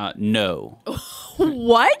 No.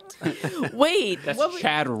 What? Wait. That's what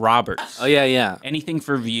Chad Roberts. Oh yeah. Anything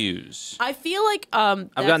for views. I feel like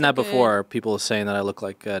I've gotten that before. People saying that I look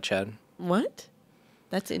like Chad. What?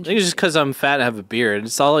 That's I think interesting. it's just because I'm fat and have a beard.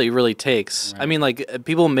 It's all it really takes. Right. I mean, like,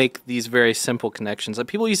 people make these very simple connections. Like,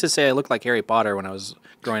 people used to say I looked like Harry Potter when I was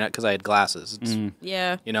growing up because I had glasses. It's,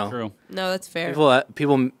 Yeah. you know, True. No, that's fair.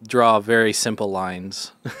 people draw very simple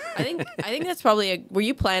lines. I think that's probably were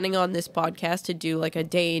you planning on this podcast to do like a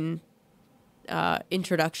Dane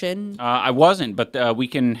introduction? I wasn't, but we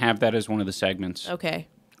can have that as one of the segments. Okay.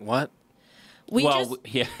 What?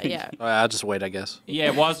 Yeah. Yeah. I'll just wait, I guess.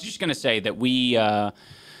 Yeah, well, I was just going to say that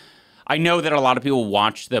I know that a lot of people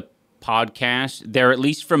watch the podcast. They're at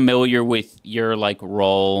least familiar with your, like,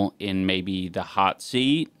 role in maybe the hot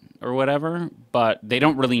seat or whatever, but they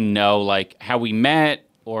don't really know, like, how we met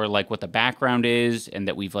or, like, what the background is and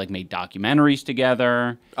that we've, like, made documentaries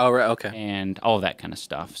together. Oh, right, okay. And all of that kind of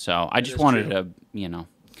stuff. So I just wanted to,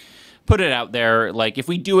 put it out there. Like, if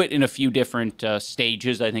we do it in a few different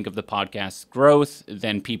stages, I think, of the podcast's growth,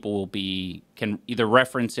 then people can either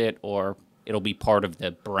reference it or it'll be part of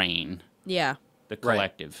the brain, Yeah. the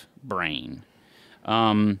collective brain.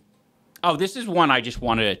 This is one I just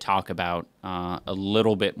wanted to talk about a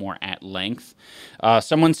little bit more at length.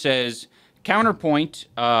 Someone says, counterpoint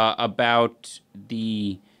about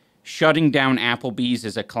the shutting down Applebee's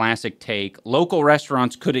is a classic take. Local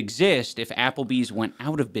restaurants could exist if Applebee's went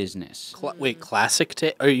out of business. Wait, classic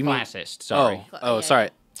take? Oh, you mean? Classist, sorry. Oh,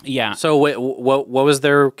 sorry. Yeah. So wait, what was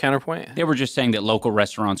their counterpoint? They were just saying that local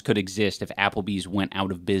restaurants could exist if Applebee's went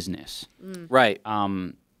out of business. Right.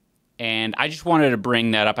 And I just wanted to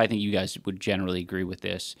bring that up. I think you guys would generally agree with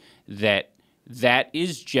this, that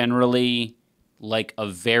is generally like a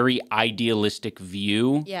very idealistic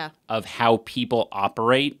view of how people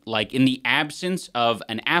operate. Like, in the absence of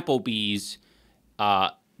an Applebee's,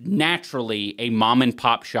 naturally a mom and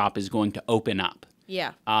pop shop is going to open up.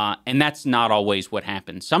 Yeah. And that's not always what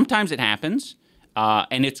happens. Sometimes it happens,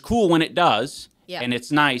 and it's cool when it does, and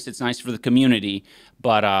it's nice. It's nice for the community,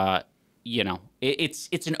 but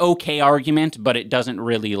it's an okay argument, but it doesn't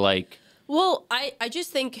really like. Well, I just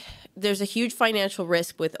think there's a huge financial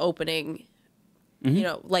risk with opening.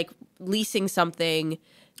 Like leasing something.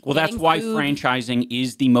 Well, that's why franchising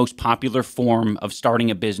is the most popular form of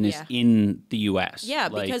starting a business in the U.S. Yeah,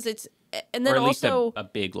 like, because it's, and then or at least also a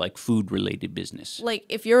big like food-related business. Like,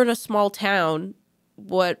 if you're in a small town,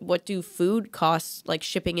 what do food costs? Like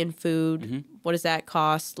shipping in food, what does that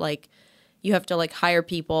cost? Like, you have to like hire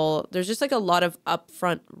people. There's just like a lot of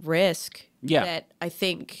upfront risk. Yeah. That I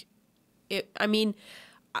think,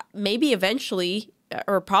 maybe eventually.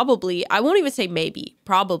 Or probably, I won't even say maybe,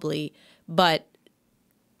 probably, but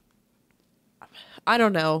I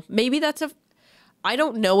don't know. Maybe I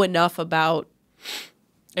don't know enough about.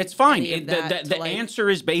 It's fine. The answer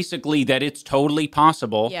is basically that it's totally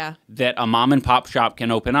possible that a mom and pop shop can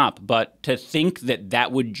open up. But to think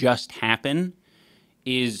that would just happen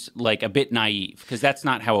is like a bit naive, because that's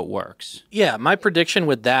not how it works. Yeah, my prediction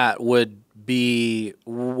with that would be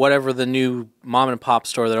whatever the new mom and pop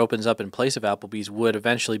store that opens up in place of Applebee's would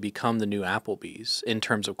eventually become the new Applebee's in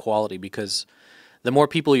terms of quality, because the more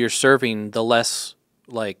people you're serving, the less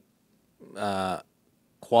like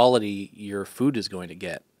quality your food is going to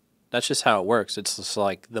get. That's just how it works. It's just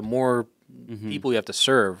like the more people you have to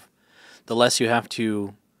serve, the less you have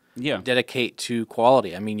to dedicate to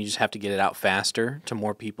quality. I mean, you just have to get it out faster to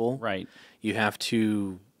more people. Right. You have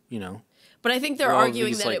to, But I think they're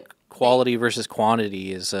arguing that quality versus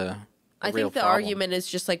quantity is a I real think the problem. argument is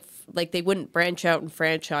just like they wouldn't branch out and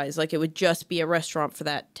franchise. Like, it would just be a restaurant for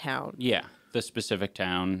that town. Yeah, the specific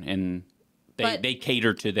town, and they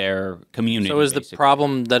cater to their community. So is basically the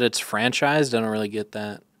problem that it's franchised? I don't really get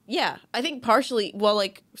that. Yeah, I think partially. Well,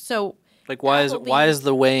 like, so. Like, why is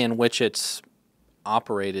the way in which it's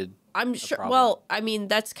operated? I'm sure. problem? Well, I mean,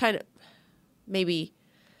 that's kind of maybe.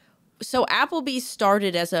 So Applebee's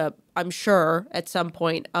started as I'm sure at some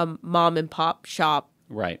point, a mom and pop shop.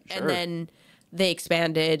 Right. And then they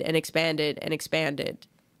expanded and expanded and expanded,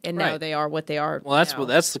 and now they are what they are. Well,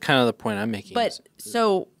 that's the kind of the point I'm making. But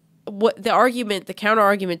so what the counter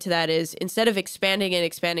argument to that is, instead of expanding and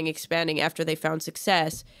expanding after they found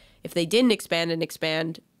success, if they didn't expand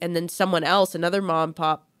and then someone else, another mom and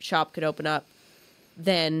pop shop could open up,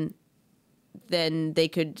 then they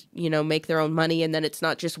could, make their own money, and then it's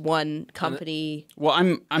not just one company. Well,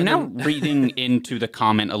 I'm now reading into the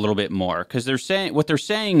comment a little bit more, because what they're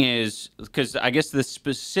saying is, because I guess the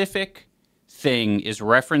specific thing is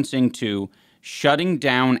referencing to shutting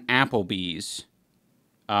down Applebee's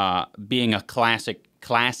being a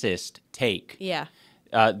classist take. Yeah.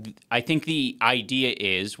 I think the idea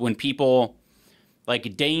is when people,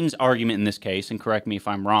 like Dane's argument in this case, and correct me if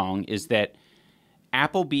I'm wrong, is that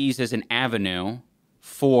Applebee's is an avenue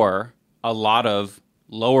for a lot of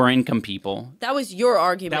lower income people. That was your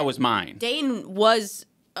argument. That was mine. Dane was,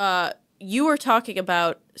 you were talking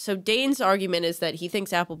about, so Dane's argument is that he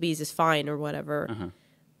thinks Applebee's is fine or whatever.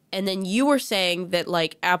 And then you were saying that,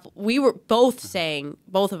 like, we were both saying,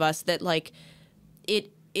 both of us, that, like,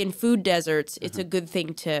 it, in food deserts, it's a good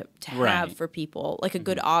thing to have for people, like a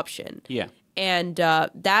good option. Yeah. And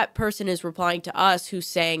that person is replying to us who's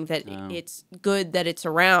saying that it's good that it's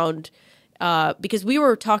around because we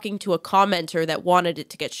were talking to a commenter that wanted it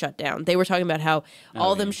to get shut down. They were talking about how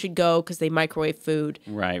all of them should go because they microwave food.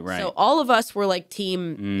 Right. So all of us were like,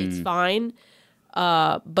 team, it's fine.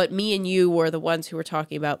 But me and you were the ones who were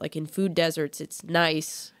talking about, like, in food deserts, it's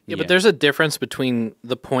nice. Yeah, but there's a difference between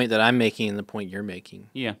the point that I'm making and the point you're making.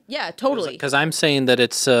 Yeah. Yeah, totally. Because I'm saying that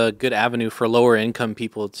it's a good avenue for lower income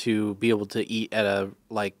people to be able to eat at a,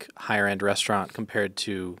 like, higher end restaurant compared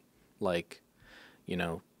to, like, you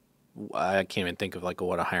know, I can't even think of, like,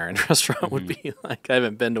 what a higher end restaurant would be. Like, I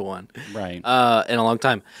haven't been to one Right. in a long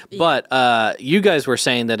time. But you guys were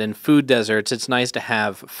saying that in food deserts, it's nice to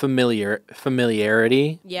have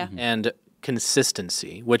familiarity and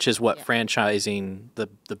consistency, which is what franchising,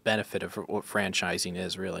 the benefit of what franchising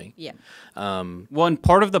is, really. Yeah. Well, and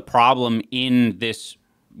part of the problem in this,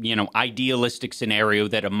 you know, idealistic scenario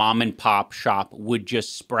that a mom and pop shop would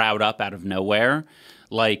just sprout up out of nowhere,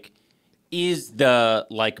 like, is the,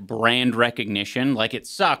 like, brand recognition. Like, it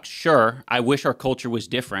sucks, sure. I wish our culture was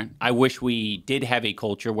different. I wish we did have a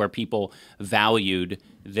culture where people valued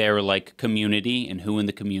their, like, community and who in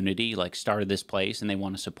the community, like, started this place and they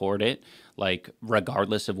want to support it, like,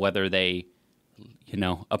 regardless of whether they, you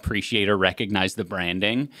know, appreciate or recognize the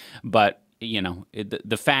branding. But, you know,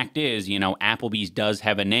 the fact is, you know, Applebee's does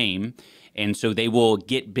have a name, and so they will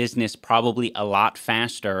get business probably a lot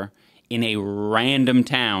faster in a random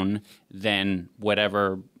town than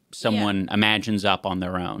whatever someone imagines up on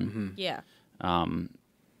their own. Yeah.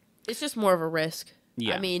 It's just more of a risk.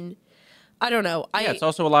 Yeah. I mean, I don't know. It's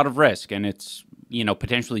also a lot of risk, and it's, you know,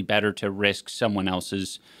 potentially better to risk someone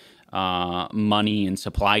else's money and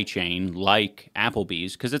supply chain like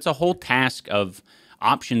Applebee's, because it's a whole task of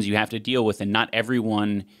options you have to deal with, and not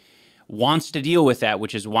everyone wants to deal with that,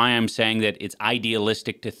 which is why I'm saying that it's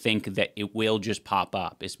idealistic to think that it will just pop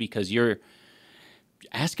up. It's because you're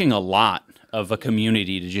asking a lot of a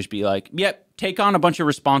community to just be like, yep, take on a bunch of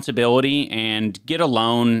responsibility and get a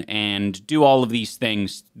loan and do all of these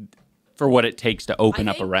things for what it takes to open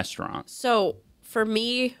up a restaurant. So for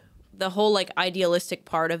me, the whole, like, idealistic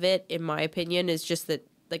part of it, in my opinion, is just that,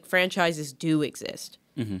 like, franchises do exist.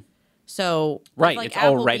 So Right, if, like, it's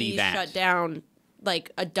already Applebee's that. shut down,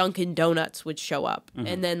 like, a Dunkin' Donuts would show up,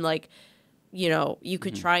 and then, like, you know, you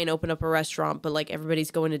could try and open up a restaurant, but, like,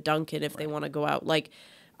 everybody's going to Dunkin' if they want to go out. Like,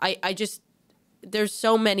 I just, there's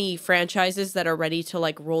so many franchises that are ready to,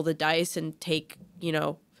 like, roll the dice and take, you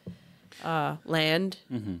know, land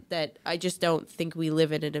that I just don't think we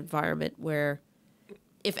live in an environment where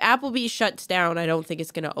if Applebee's shuts down, I don't think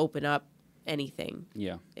it's going to open up anything.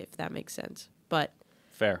 Yeah. If that makes sense. But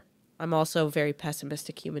Fair. I'm also a very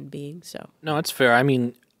pessimistic human being, so. No, it's fair. I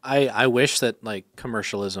mean, I wish that, like,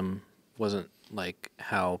 commercialism wasn't, like,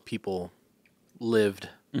 how people lived.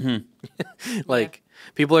 Like,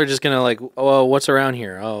 people are just going to, like, oh, what's around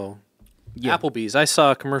here? Oh, Applebee's. I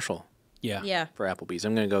saw a commercial Yeah. for Applebee's.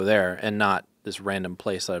 I'm going to go there and not this random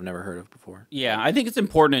place that I've never heard of before. Yeah, I think it's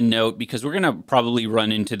important to note, because we're going to probably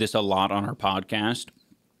run into this a lot on our podcast.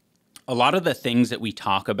 A lot of the things that we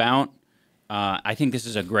talk about, I think this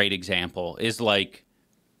is a great example, is like,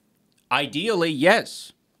 ideally,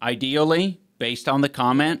 yes. Ideally, based on the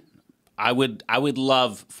comment, I would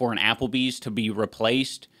love for an Applebee's to be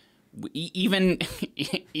replaced, even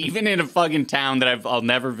in a fucking town that I'll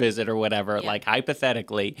never visit or whatever. Yeah. Like,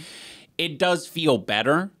 hypothetically, it does feel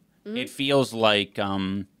better. It feels like,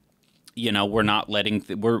 you know, we're not letting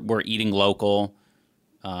we're eating local.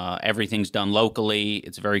 Everything's done locally.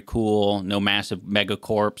 It's very cool. No massive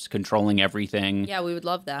megacorps controlling everything. Yeah, we would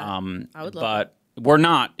love that. I would love But we're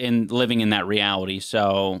not living in that reality.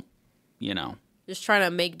 So, you know. Just trying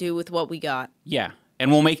to make do with what we got. Yeah.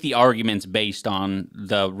 And we'll make the arguments based on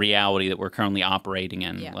the reality that we're currently operating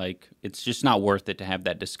in. Yeah. Like, it's just not worth it to have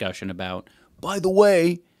that discussion about, by the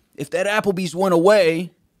way, if that Applebee's went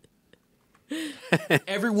away,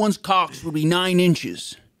 everyone's cocks would be 9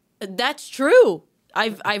 inches. That's true.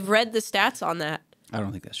 I've read the stats on that. I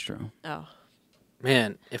don't think that's true. Oh.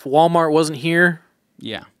 Man, if Walmart wasn't here,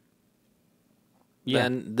 Yeah.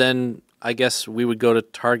 then I guess we would go to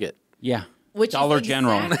Target. Yeah. Which Dollar is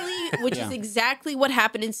General. which is exactly what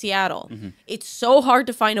happened in Seattle. It's so hard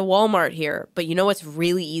to find a Walmart here, but you know what's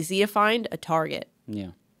really easy to find? A Target.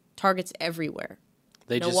 Yeah. Target's everywhere.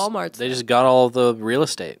 They No just Walmarts they there. just got all the real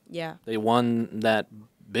estate. Yeah. They won that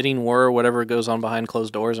bidding war, whatever goes on behind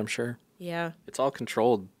closed doors. I'm sure Yeah. it's all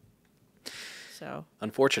controlled. So Yeah.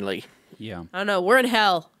 Unfortunately, I don't know. We're in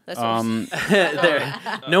hell. That's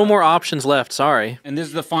what no more options left. Sorry. And this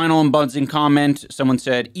is the final embudsing comment. Someone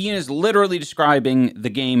said, Ian is literally describing the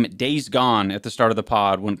game Days Gone at the start of the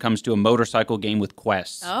pod when it comes to a motorcycle game with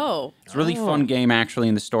quests. Oh. It's a really fun game, actually,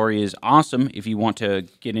 and the story is awesome if you want to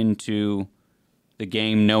get into the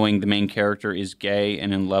game knowing the main character is gay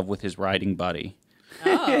and in love with his riding buddy.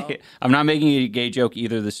 Oh. I'm not making a gay joke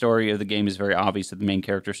either. The story of the game is very obvious that the main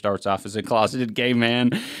character starts off as a closeted gay man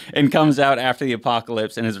and comes out after the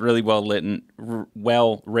apocalypse and is really well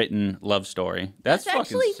written love story. That's fucking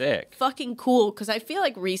actually sick. fucking cool because I feel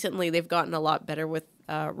like recently they've gotten a lot better with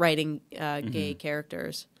writing gay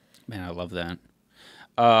characters. Man, I love that.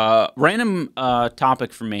 Random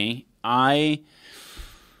topic for me.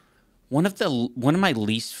 One of my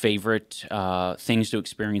least favorite things to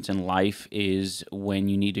experience in life is when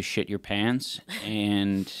you need to shit your pants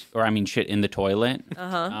shit in the toilet.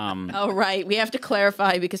 Oh, right. We have to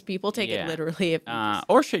clarify because people take Yeah. it literally.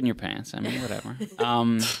 Or shit in your pants. I mean, whatever.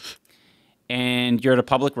 And you're at a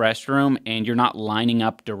public restroom and you're not lining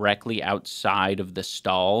up directly outside of the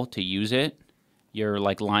stall to use it. You're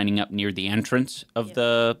like lining up near the entrance of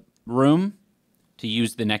the room to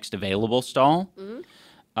use the next available stall.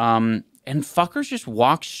 And fuckers just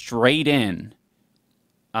walk straight in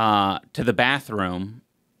to the bathroom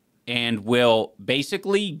and will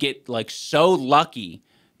basically get like so lucky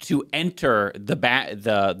to enter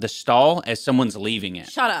the stall as someone's leaving it.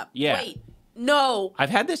 Shut up. Yeah. Wait. No. I've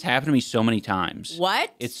had this happen to me so many times.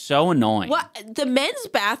 What? It's so annoying. What? The men's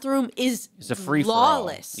bathroom is It's a free-for-all.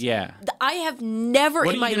 lawless. Yeah. I have never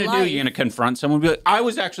What in are you my going to life. do? You're going to confront someone and be like, I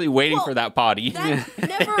was actually waiting for that potty. That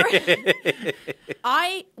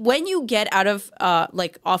never. When you get out of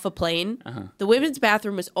off a plane, the women's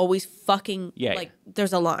bathroom is always fucking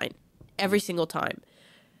there's a line every single time.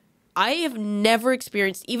 I have never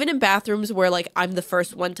experienced, even in bathrooms where like I'm the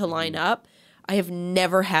first one to line up, I have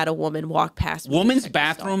never had a woman walk past me. Woman's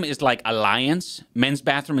bathroom is like alliance. Men's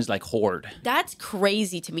bathroom is like horde. That's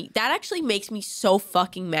crazy to me. That actually makes me so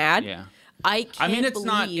fucking mad. Yeah. I can't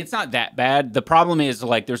It's not that bad. The problem is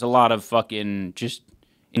like there's a lot of fucking just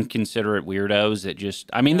inconsiderate weirdos that just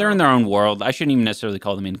they're in their own world. I shouldn't even necessarily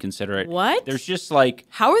call them inconsiderate. What? There's just like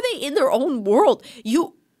How are they in their own world?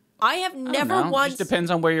 I have never I don't know. once. It just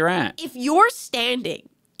depends on where you're at. If you're standing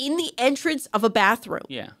in the entrance of a bathroom,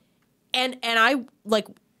 Yeah. and I like,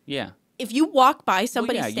 Yeah. if you walk by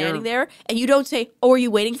somebody yeah, standing you're- there and you don't say, "Oh, are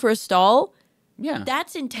you waiting for a stall?" Yeah.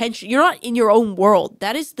 That's intention. You're not in your own world.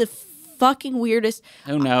 That is the fucking weirdest.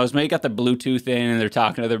 Who knows? Maybe got the Bluetooth in and they're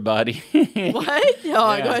talking to their buddy. What? Oh,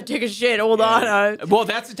 I gotta take a shit. Hold on. Well,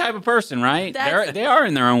 that's the type of person, right? That's- They are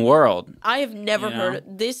in their own world. I have never You heard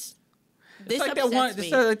know? of this. This It's like upsets that one. me.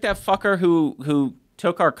 It's like that fucker who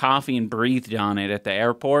took our coffee and breathed on it at the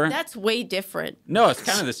airport. That's way different. No, it's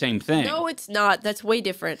kind of the same thing. No, it's not. That's way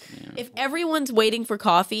different. If everyone's waiting for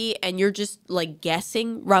coffee and you're just like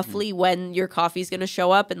guessing roughly when your coffee's gonna show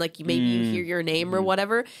up and like maybe you hear your name or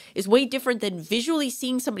whatever, is way different than visually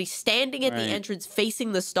seeing somebody standing at the Right. entrance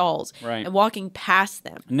facing the stalls Right. and walking past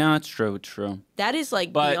them. No, it's true. It's true. That is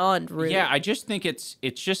like But beyond rude. yeah, I just think it's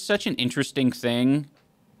just such an interesting thing.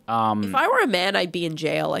 If I were a man, I'd be in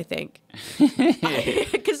jail, I think.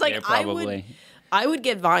 Because like Yeah, probably. I would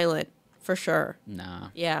get violent for sure. Nah.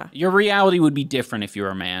 Yeah. Your reality would be different if you were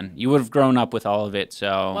a man. You would have grown up with all of it.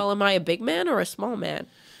 So Well, am I a big man or a small man?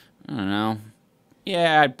 I don't know.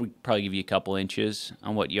 Yeah, I'd probably give you a couple inches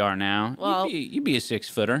on what you are now. Well- you'd be a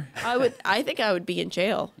 6-footer. I think I would be in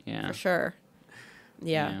jail. Yeah. For sure.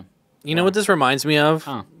 Yeah. You know what this reminds me of?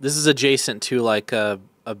 Huh. This is adjacent to like a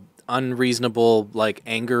unreasonable like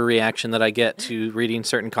anger reaction that I get to reading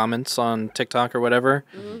certain comments on TikTok or whatever.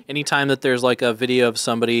 Anytime that there's like a video of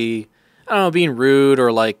somebody, I don't know, being rude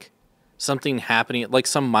or like something happening, like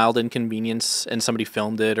some mild inconvenience and somebody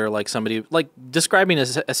filmed it or like somebody like describing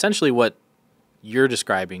essentially what you're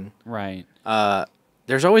describing. Right.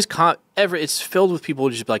 There's always it's filled with people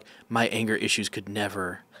who just be like, my anger issues could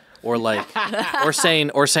never, or like, or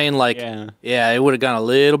saying like, yeah, it would have gone a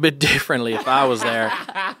little bit differently if I was there.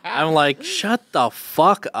 I'm like, shut the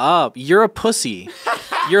fuck up. You're a pussy.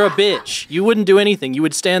 You're a bitch. You wouldn't do anything. You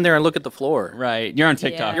would stand there and look at the floor. Right. You're on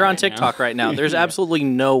TikTok. You're on right now. TikTok right now. There's absolutely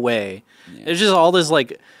no way. It's just all this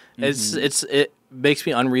like, makes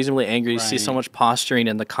me unreasonably angry to see Right. so much posturing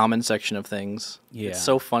in the comment section of things. Yeah. It's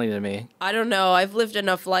so funny to me. I don't know. I've lived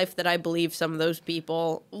enough life that I believe some of those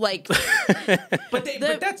people. Like, But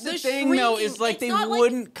that's the thing, shrieking, though, is like it's they not like-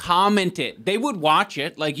 wouldn't comment it. They would watch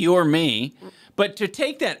it, like you or me. But to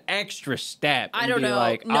take that extra step and I don't be know.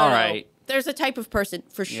 like, No, all no. right. There's a type of person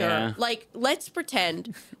for sure. Yeah. Like, let's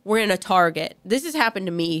pretend we're in a Target. This has happened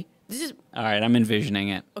to me. This is All right, I'm envisioning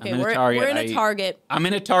it. okay. I'm in We're a Target. in a Target. I'm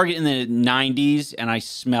in a Target in the 90s, and I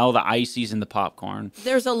smell the ices and the popcorn.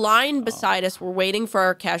 There's a line beside us. We're waiting for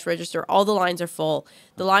our cash register. All the lines are full.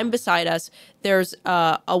 The line beside us, there's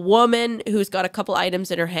a woman who's got a couple items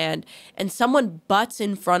in her hand, and someone butts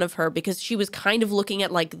in front of her because she was kind of looking at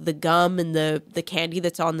like the gum and the candy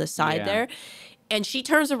that's on the side Yeah. there. And she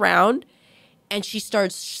turns around and she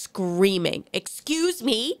starts screaming, "Excuse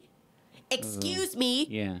me. Excuse me.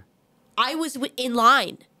 Yeah. I was in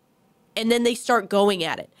line." And then they start going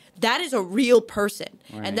at it. That is a real person.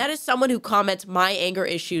 Right. And that is someone who comments, "My anger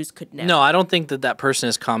issues could never." No, I don't think that person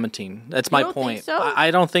is commenting. That's my don't think point. so?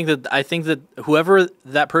 I don't think that. I think that whoever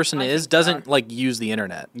that person I is think they doesn't are. like use the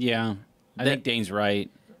internet. Yeah. I think Dane's right.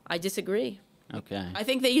 I disagree. Okay. I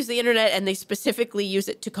think they use the internet and they specifically use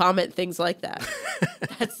it to comment things like that.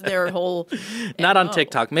 That's their whole. Not on MO.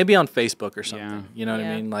 TikTok, maybe on Facebook or something. Yeah. You know what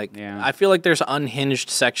Yeah. I mean? Like, Yeah. I feel like there's unhinged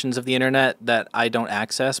sections of the internet that I don't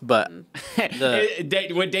access, but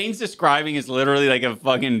What Dane's describing is literally like a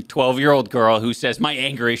fucking 12-year-old girl who says, "My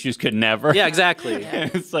anger issues could never." yeah, exactly.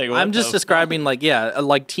 It's like, what I'm just the describing like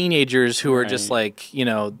like teenagers who are just Right. like, you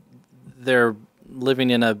know, they're living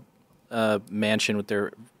in a mansion with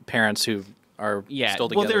their parents who are Yeah, still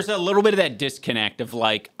together. well, there's a little bit of that disconnect of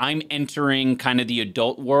like I'm entering kind of the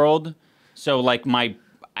adult world, so like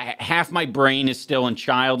half my brain is still in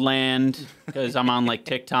childland because I'm on like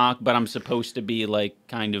TikTok, but I'm supposed to be like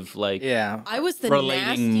kind of like yeah. I was the relating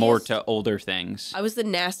nastiest, more to older things. I was the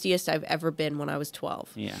nastiest I've ever been when I was 12.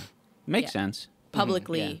 Yeah, makes Yeah. sense.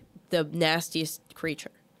 Publicly, the nastiest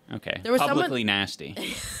creature. Okay, There was publicly nasty.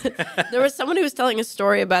 There was someone who was telling a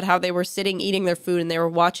story about how they were sitting eating their food and they were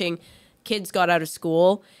watching kids got out of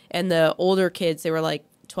school, and the older kids, they were like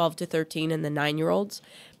 12 to 13 and the 9-year-olds.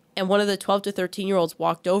 And one of the 12 to 13-year-olds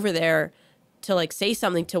walked over there to like say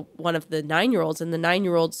something to one of the 9-year-olds, and the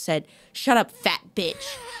 9-year-old said, "Shut up, fat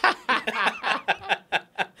bitch."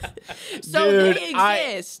 So Dude, they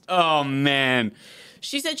exist. Oh man,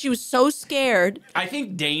 She said she was so scared. I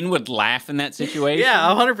think Dane would laugh in that situation. Yeah,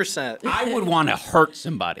 100%. I would want to hurt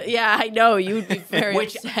somebody. Yeah, I know. You would be very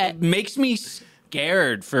Which upset. makes me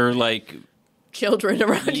scared for like, Children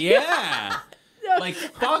around you. yeah, like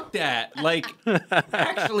fuck that. Like,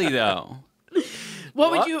 actually though,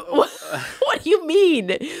 What would you? What do you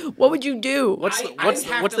mean? What would you do? What's I'd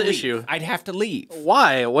have what's to the leave. issue? I'd have to leave.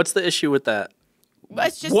 Why? What's the issue with that?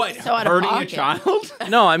 It's just What? so out of Hurting a pocket. child?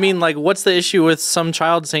 No, I mean like what's the issue with some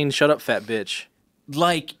child saying "shut up, fat bitch"?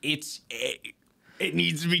 Like it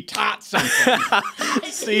needs to be taught something.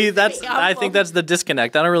 See, that's I think that's the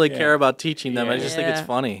disconnect. I don't really care about teaching them. I just think it's Yeah.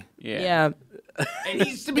 funny. Yeah. It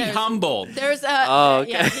needs to be humbled. There's a Oh,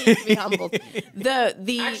 yeah, he needs to be humbled.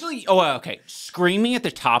 The Actually, okay. Screaming at the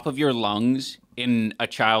top of your lungs in a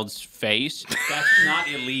child's face, that's not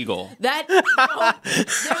illegal. that there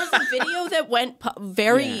was a video that went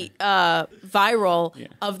very viral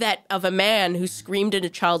of a man who screamed in a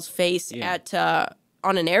child's face at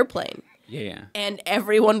on an airplane, Yeah. and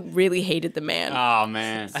everyone really hated the man. Oh,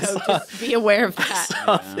 man. So just be aware of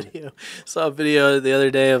that. Saw a video the other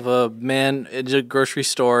day of a man in a grocery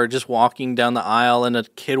store just walking down the aisle, and a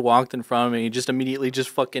kid walked in front of him, and he just immediately just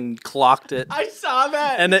fucking clocked it. I saw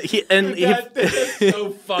that. And That's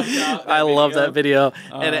so fucked up. I love that video,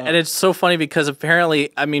 and it's so funny because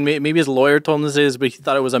apparently, I mean, maybe his lawyer told him to say this, but he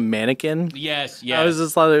thought it was a mannequin. Yes, I was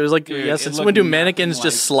just thought it was like, Dude, yes, it it's when do looked mannequins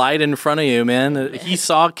nothing just slide in front of you, man? He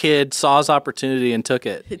saw a kid, saw his opportunity, and took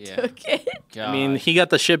it. Took it. I mean, he got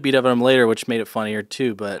the shit beat out of him later, which made it funnier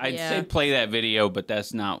too. But I'd Yeah. say play that video, but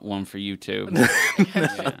that's not one for YouTube.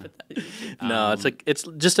 no, it's like it's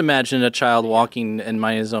just imagine a child walking and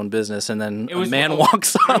minding his own business, and then It a was man like-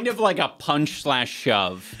 walks up. kind of like a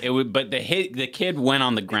punch/shove. It would, but the kid went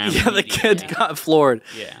on the ground. Yeah, the immediately. kid got floored.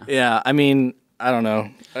 Yeah. Yeah, I mean, I don't know.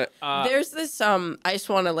 There's this I just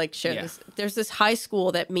want to like share Yeah. this. There's this high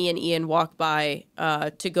school that me and Ian walk by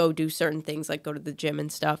to go do certain things, like go to the gym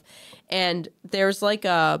and stuff. And there's like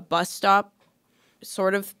a bus stop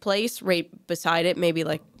sort of place right beside it, maybe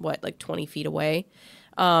like 20 feet away.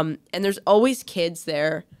 And there's always kids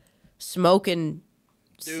there smoking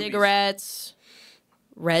cigarettes,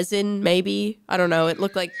 resin, maybe. I don't know. It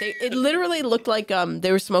looked like it literally looked like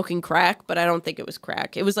they were smoking crack, but I don't think it was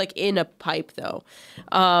crack. It was like in a pipe though.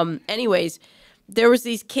 Anyways, there was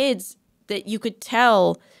these kids that you could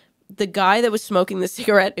tell the guy that was smoking the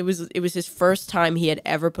cigarette, it was his first time he had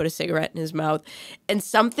ever put a cigarette in his mouth. And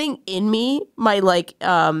something in me, my like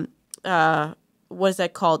what is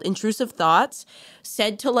that called? Intrusive thoughts,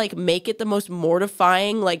 said to like make it the most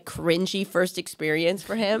mortifying, like cringy first experience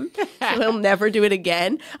for him. So he'll never do it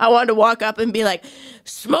again. I wanted to walk up and be like,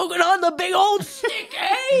 smoking on the big old stick,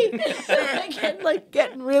 eh?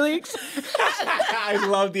 Getting really excited. I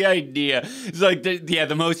love the idea. It's like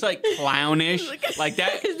the most like clownish, like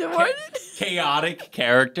that chaotic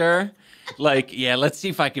character. Like, yeah, let's see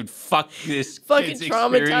if I can fuck this fucking kid's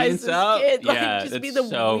traumatize experience this up. kid. Like, Yeah, just that's be the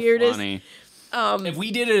so weirdest. funny. If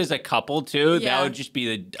we did it as a couple too, Yeah. that would just be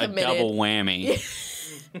a Committed. double whammy.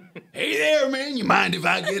 Hey there, man. You mind if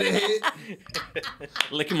I get a hit?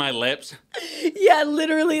 Licking my lips. Yeah,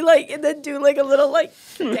 literally, like, and then do like a little like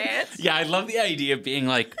dance. Yeah, I love the idea of being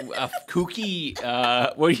like a kooky,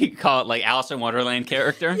 what do you call it, like Alice in Wonderland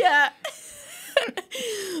character. Yeah.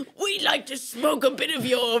 We'd like to smoke a bit of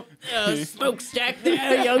your smokestack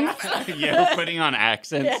there, young. Yeah, we're putting on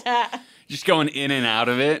accents. Yeah. Just going in and out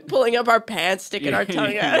of it. Pulling up our pants, sticking our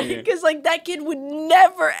tongue out. Yeah. Because, like, that kid would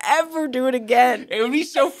never, ever do it again. It would be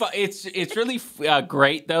so fun. It's really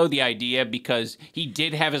great, though, the idea, because he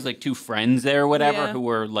did have his, like, two friends there or whatever Yeah. who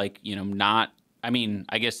were, like, you know, not... I mean,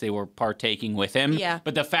 I guess they were partaking with him. Yeah.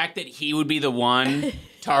 But the fact that he would be the one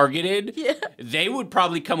targeted, Yeah. they would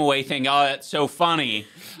probably come away thinking, oh, that's so funny.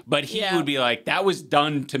 But he Yeah. would be like, that was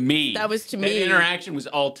done to me. That was to me. That interaction was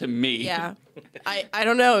all to me. Yeah. I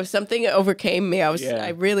don't know. Something overcame me. Yeah. I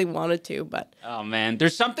really wanted to, but. Oh, man.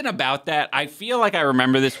 There's something about that. I feel like I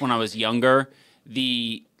remember this when I was younger.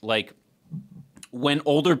 When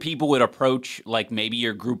older people would approach, like, maybe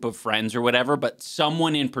your group of friends or whatever, but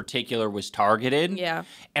someone in particular was targeted. Yeah.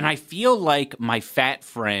 And I feel like my fat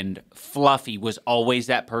friend, Fluffy, was always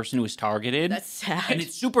that person who was targeted. That's sad. And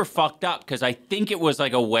it's super fucked up because I think it was,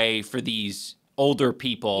 like, a way for these older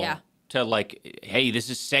people Yeah. to, like, hey, this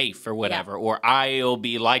is safe or whatever. Or I'll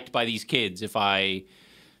be liked by these kids if I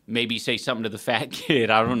maybe say something to the fat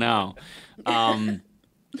kid. I don't know.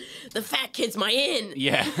 The fat kid's my in.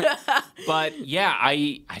 Yeah. But yeah,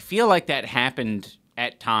 I feel like that happened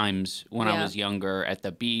at times when I Yeah. was younger at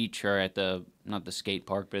the beach or at not the skate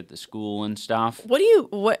park, but at the school and stuff.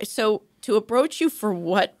 So to approach you for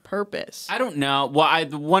what purpose? I don't know. Well,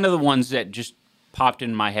 one of the ones that just popped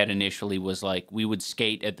in my head initially was like we would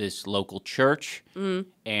skate at this local church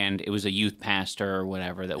and it was a youth pastor or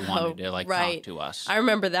whatever that wanted to like talk to us. I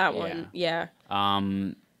remember that one. Yeah.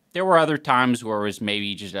 There were other times where it was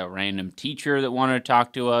maybe just a random teacher that wanted to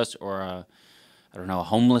talk to us, or a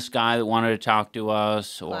homeless guy that wanted to talk to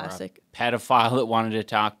us, or Classic. a pedophile that wanted to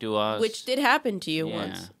talk to us. Which did happen to you Yeah.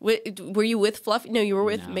 once. Were you with Fluffy? No, you were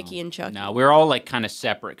with Mickey and Chucky. No, we're all like kind of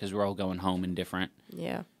separate because we're all going home in different.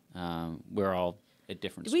 Yeah. We're all at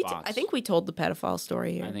different spots. I think we told the pedophile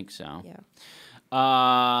story here. I think so. Yeah.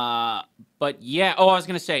 But yeah. Oh, I was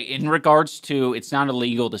gonna say, in regards to, it's not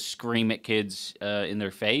illegal to scream at kids in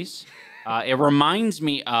their face. It reminds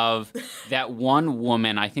me of that one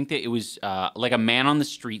woman. I think that it was like a Man on the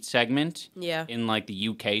Street segment. Yeah. In like the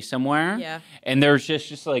UK somewhere. Yeah. And there's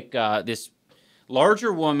just like this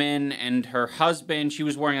larger woman and her husband. She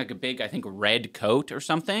was wearing like a big, I think, red coat or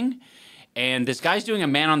something. And this guy's doing a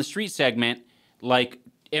Man on the Street segment, like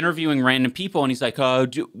interviewing random people, and he's like,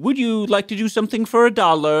 would you like to do something for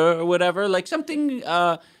 $1 or whatever? Like something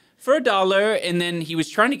for $1. And then he was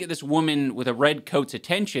trying to get this woman with a red coat's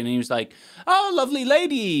attention, and he was like, oh, lovely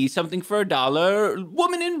lady, something for $1.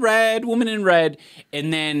 Woman in red.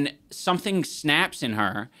 And then something snaps in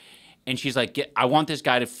her, and she's like, I want this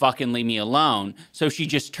guy to fucking leave me alone. So she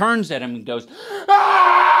just turns at him and goes,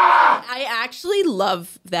 ah! I actually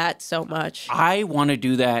love that so much. I want to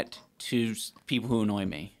do that to people who annoy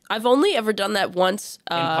me. I've only ever done that once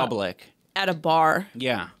In public. at a bar.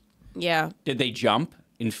 Yeah. Yeah. Did they jump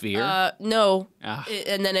in fear? No. Ah.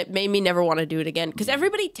 And then it made me never want to do it again. Because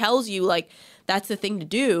everybody tells you, like, that's the thing to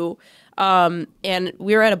do. And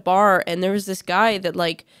we were at a bar, and there was this guy that,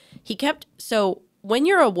 like, so when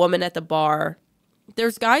you're a woman at the bar,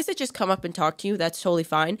 there's guys that just come up and talk to you. That's totally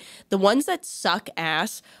fine. The ones that suck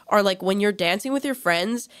ass are, like, when you're dancing with your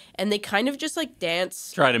friends, and they kind of just, like,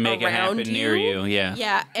 dance Try to make it around happen near you. Yeah.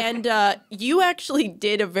 Yeah, and you actually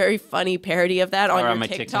did a very funny parody of that on your my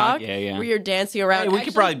TikTok. TikTok? Yeah. Where you're dancing around. Hey, we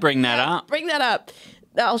could probably bring that up. Bring that up.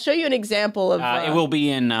 I'll show you an example of. It will be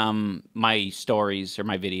in my stories or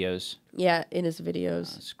my videos. Yeah, in his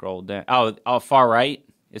videos. Scroll down. Oh, far right.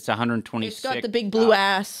 It's 126. It's got the big blue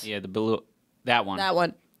ass. Yeah, the blue. That one. That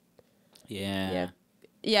one. Yeah.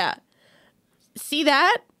 Yeah. See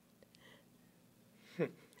that?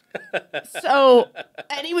 So,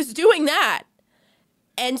 and he was doing that.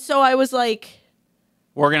 And so I was like,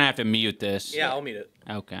 We're going to have to mute this. Yeah, I'll mute it.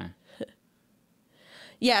 Okay.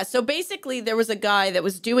 yeah, so basically there was a guy that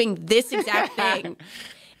was doing this exact thing.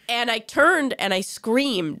 And I turned and I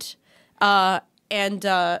screamed. All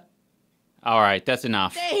right, that's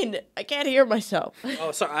enough. Dane, I can't hear myself.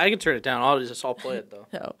 Oh, sorry. I can turn it down. I'll play it though.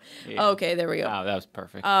 Oh. Yeah. Okay, there we go. Wow, that was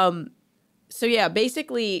perfect. So yeah,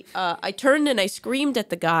 basically, I turned and I screamed at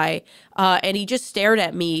the guy, and he just stared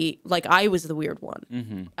at me like I was the weird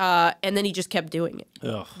one. And then he just kept doing it,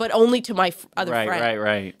 Ugh. but only to my other friend.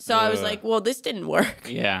 Right. So I was like, well, this didn't work.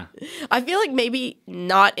 Yeah. I feel like maybe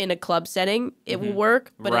not in a club setting it will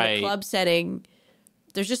work, but in Right. a club setting,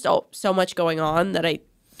 there's just so much going on that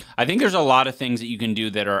I think there's a lot of things that you can do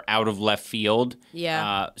that are out of left field.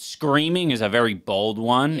 Yeah. Screaming is a very bold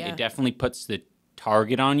one. Yeah. It definitely puts the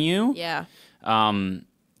target on you. yeah.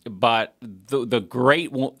 But the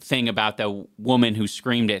great thing about the woman who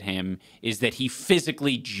screamed at him is that he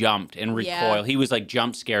physically jumped and recoiled. Yeah. He was like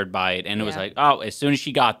jump scared by it. And it was Yeah. like, oh, as soon as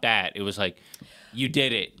she got that, it was like, you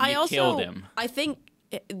did it. You killed him. I think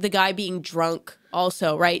the guy being drunk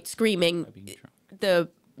also, right? Screaming. The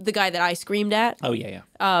guy that I screamed at, Oh, yeah.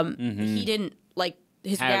 he didn't like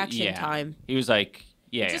his reaction time. He was like,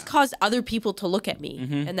 yeah. Just caused other people to look at me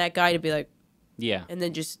and that guy to be like, Yeah. and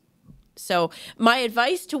then just. So my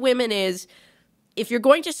advice to women is, if you're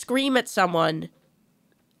going to scream at someone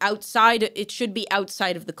outside, it should be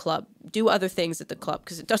outside of the club. Do other things at the club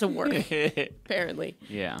because it doesn't work. Apparently,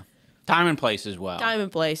 Yeah. Time and place as well. time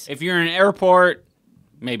and place. If you're in an airport,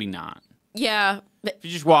 maybe not. Yeah, but If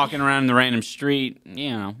you're just walking around the random street, you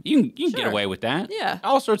can Sure. get away with that. Yeah.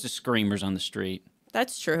 All sorts of screamers on the street.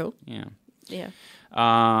 that's true. Yeah.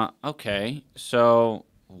 Yeah, Okay. So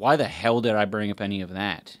why the hell did I bring up any of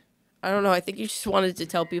that? I don't know. I think you just wanted to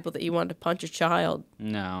tell people that you wanted to punch a child.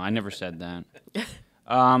 No, I never said that.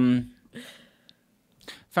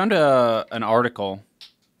 Found an article.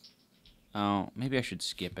 Oh, maybe I should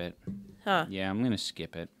skip it. Huh. Yeah, I'm going to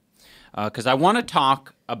skip it. Because I want to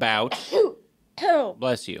talk about...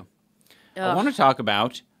 Bless you. I want to talk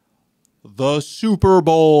about the Super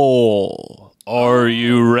Bowl. Are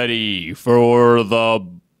you ready for the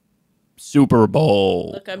Super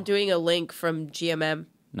Bowl? Look, I'm doing a link from GMM.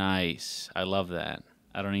 Nice. I love that.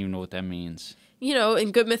 I don't even know what that means. You know,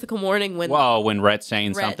 in Good Mythical Morning when Whoa, when Rhett's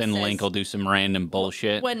saying Rhett something, says- Link will do some random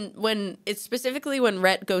bullshit. when it's specifically when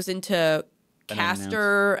Rhett goes into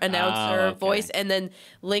caster announcer okay. voice, and then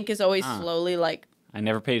Link is always slowly like, I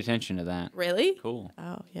never paid attention to that. really? Cool.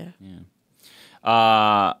 Oh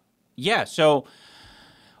yeah. Yeah, so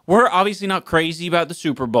we're obviously not crazy about the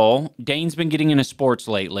Super Bowl. Dane's been getting into sports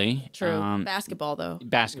lately. True. Basketball though.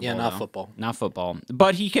 Basketball. Yeah, not though. football. Not football.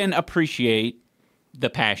 But he can appreciate the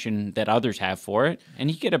passion that others have for it, and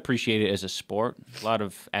he can appreciate it as a sport. A lot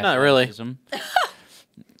of Not really. athleticism.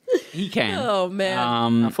 He can. Oh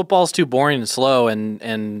man. Football's too boring and slow,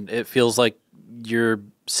 and it feels like you're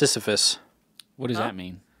Sisyphus. What does that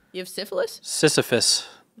mean? You have syphilis? Sisyphus.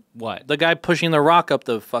 What? The guy pushing the rock up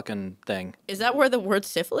the fucking thing. Is that where the word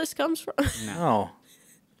syphilis comes from? No.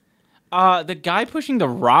 The guy pushing the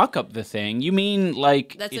rock up the thing. You mean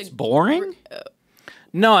like That's it's a- boring?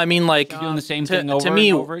 No, I mean like Doing the same thing over to me,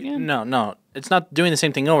 and over again? No, it's not doing the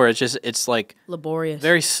same thing over. It's like Laborious.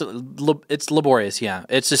 it's laborious. Yeah,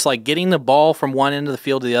 it's just like getting the ball from one end of the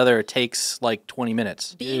field to the other. It takes like 20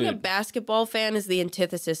 minutes. Being a basketball fan is the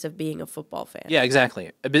antithesis of being a football fan. Yeah,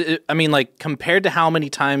 exactly. I mean, like compared to how many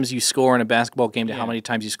times you score in a basketball game to how many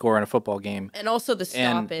times you score in a football game. And also the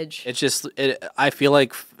And stoppage. it's just, I feel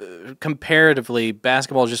like comparatively,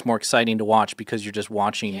 basketball is just more exciting to watch because you're just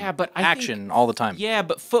watching Yeah, but I action all the time. Yeah,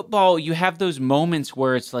 but football, you have those moments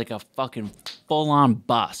where it's like a fucking full-on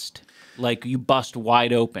bust. Like you bust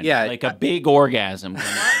wide open. Yeah, Like a big orgasm. You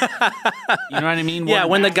know what I mean? Yeah, Where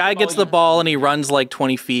when the guy gets the basketball, ball and he runs like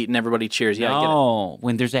 20 feet and everybody cheers. Yeah, I get it. No,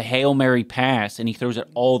 when there's a Hail Mary pass and he throws it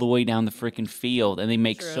all the way down the freaking field and they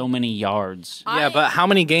make so many yards. Yeah, but how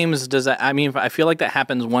many games does that? I mean, I feel like that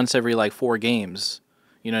happens once every like 4 games.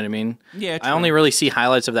 You know what I mean? Yeah, I only really see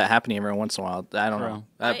highlights of that happening every once in a while. I don't know.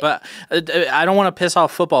 I- But I don't want to piss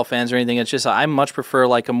off football fans or anything. It's just I much prefer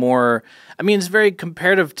like a more. I mean, it's very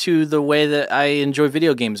comparative to the way that I enjoy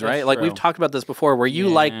video games, right? Like true. we've talked about this before, where you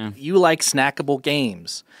Yeah. like snackable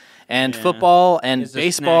games. And football and It's a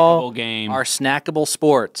baseball snackable game. are snackable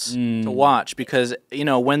sports to watch because, you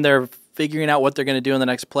know, when they're figuring out what they're going to do in the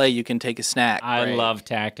next play, you can take a snack. I right? love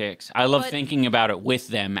tactics. I love But- thinking about it with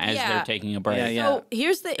them as Yeah. they're taking a break. Yeah, yeah. So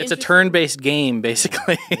here's the It's a interesting- turn-based game,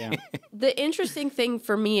 basically. The interesting thing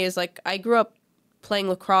for me is like I grew up playing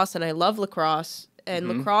lacrosse and I love lacrosse And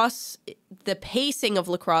lacrosse, the pacing of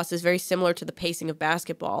lacrosse is very similar to the pacing of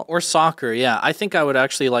basketball. Or soccer, yeah. I think I would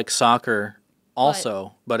actually like soccer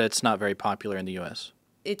also, but it's not very popular in the U.S.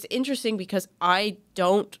 It's interesting because I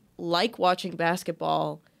don't like watching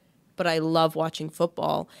basketball, but I love watching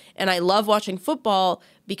football. And I love watching football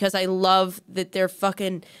because I love that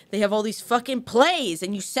they have all these fucking plays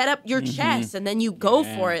and you set up your chest and then you go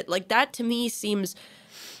for it. Like that to me seems,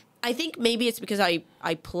 I think maybe it's because I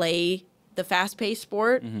play the fast-paced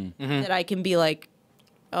sport that I can be like,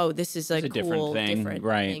 oh, this is like a cool, different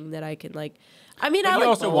thing that I can like. I mean, I you like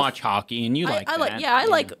also both. watch hockey, and you like I that. like, yeah, I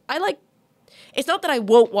like. It's not that I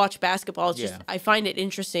won't watch basketball. It's just I find it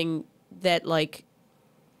interesting that like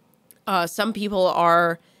some people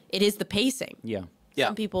it is the pacing. Yeah.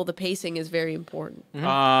 Some people, the pacing is very important.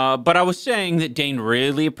 But I was saying that Dane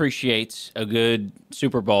really appreciates a good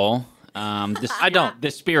Super Bowl. I don't.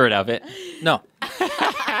 The spirit of it. No.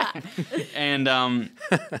 And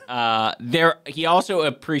he also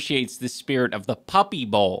appreciates the spirit of the Puppy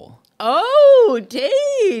Bowl. Oh,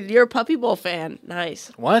 Dane, you're a Puppy Bowl fan. Nice.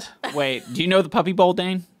 What? Wait, do you know the Puppy Bowl,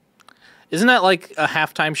 Dane? Isn't that like a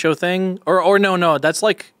halftime show thing? Or no, that's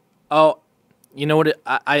like, oh, you know what?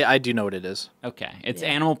 I do know what it is. Okay, it's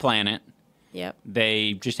Animal Planet. Yep.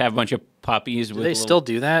 They just have a bunch of puppies. Do they still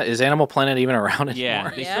do that? Is Animal Planet even around anymore? Yeah,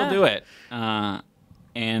 they still do it.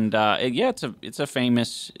 It's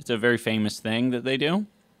a very famous thing that they do.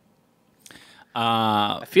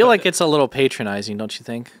 I feel like it's a little patronizing, don't you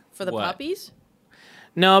think? For the What? puppies?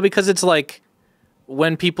 No, because it's like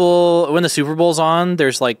when the Super Bowl's on,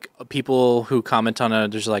 there's like people who comment on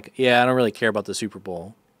it. There's like, yeah, I don't really care about the Super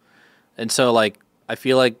Bowl, and so like I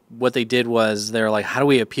feel like what they did was they're like, how do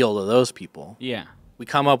we appeal to those people? Yeah. We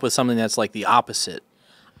come up with something that's like the opposite,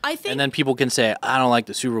 I think. and then people can say, I don't like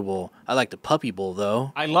the Super Bowl. I like the Puppy Bowl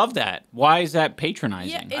though. I love that. Why is that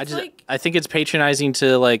patronizing? Yeah, it's like. I think it's patronizing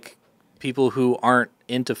to like people who aren't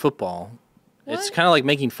into football. It's What? kind of like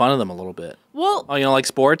making fun of them a little bit. Well, Oh, you know, like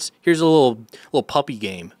sports. Here's a little puppy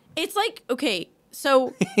game. it's like, okay,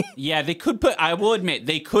 so. Yeah, I will admit,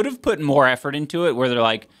 they could have put more effort into it where they're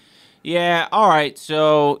like, yeah, all right,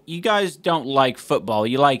 so you guys don't like football,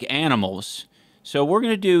 you like animals. So we're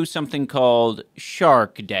going to do something called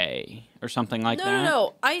Shark Day or something like that.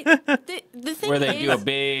 No. The thing Where they is, do a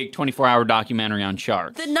big 24-hour documentary on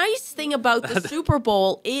sharks. the nice thing about the Super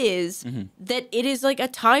Bowl is that it is like a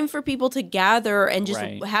time for people to gather and just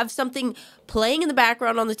Right. have something playing in the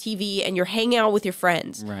background on the TV and you're hanging out with your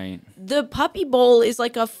friends. Right. The Puppy Bowl is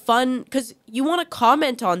like a fun, because you want to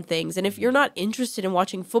comment on things. And if you're not interested in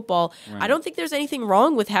watching football, I don't think there's anything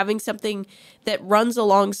wrong with having something that runs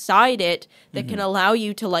alongside it that can allow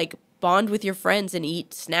you to like bond with your friends and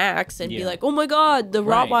eat snacks and be like, oh my God, the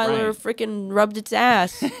Right, Rottweiler freaking rubbed its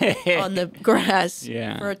ass on the grass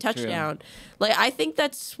Yeah, for a true. touchdown. Like, I think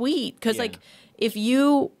that's sweet because Yeah. like if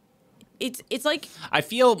you, it's like, I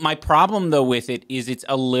feel my problem, though, with it is it's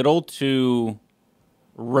a little too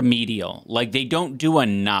remedial. Like, they don't do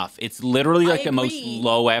enough. It's literally like the most agree.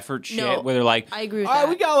 low-effort shit No, where they're like, I agree with oh, that.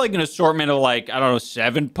 we got like an assortment of like, I don't know,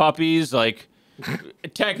 7 puppies. Like,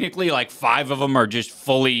 technically, like 5 of them are just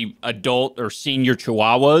fully adult or senior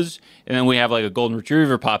chihuahuas. And then we have like a golden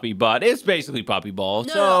retriever puppy, but it's basically puppy ball.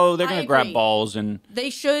 No, So no, they're I going to grab agree. balls and they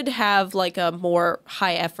should have like a more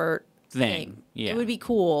high effort thing. Yeah. It would be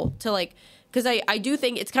cool to like, because I do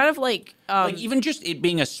think it's kind of like, Like even just it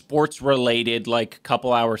being a sports related like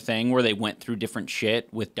couple hour thing where they went through different shit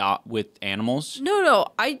with animals. no,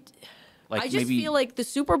 I Like just maybe feel like the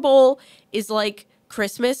Super Bowl is like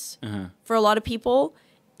Christmas Uh-huh. for a lot of people,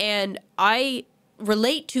 and I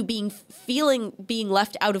relate to being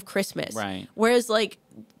left out of Christmas. Right. Whereas like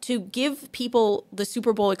to give people the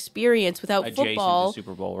Super Bowl experience without adjacent football, to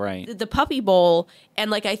Super Bowl, right? the Puppy Bowl, and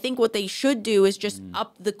like I think what they should do is just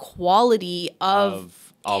up the quality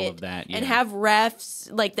of all it of that, and yeah. have refs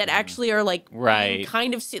like that actually are like Right.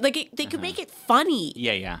 kind of like they could make it funny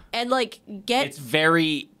Yeah. and like get It's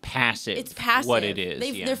very passive. it's passive. What it is.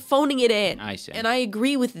 Yeah. They're phoning it in. I see. And I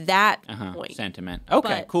agree with that point. Sentiment.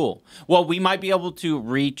 Okay, But- cool. Well, we might be able to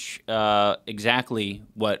reach exactly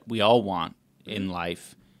what we all want in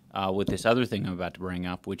life with this other thing I'm about to bring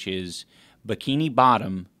up, which is Bikini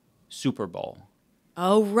Bottom Super Bowl.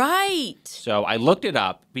 Oh, right. So I looked it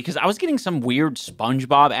up because I was getting some weird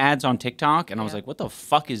SpongeBob ads on TikTok, and I was like, what the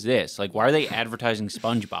fuck is this? Like, why are they advertising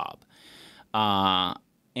SpongeBob?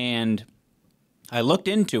 And I looked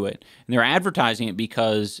into it, and they're advertising it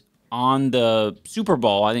because on the Super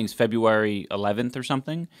Bowl, I think it's February 11th or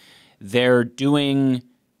something, they're doing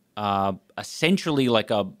essentially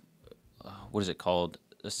like a, what is it called?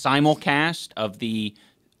 A simulcast of the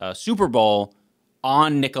Super Bowl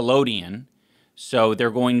on Nickelodeon. So they're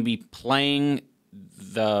going to be playing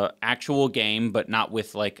the actual game, but not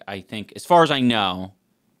with, like, I think, as far as I know,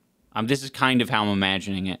 this is kind of how I'm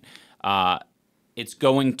imagining it. It's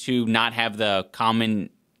going to not have the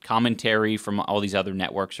commentary from all these other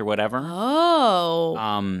networks or whatever.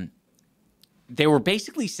 Oh. They were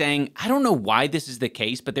basically saying, I don't know why this is the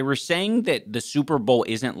case, but they were saying that the Super Bowl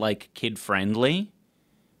isn't, like, kid-friendly.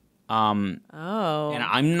 And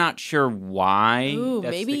I'm not sure why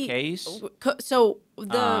that's the case. So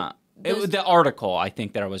the article, I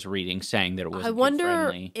think, that I was reading saying that it wasn't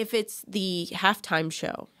kid-friendly. If it's the halftime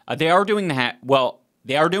show. They are doing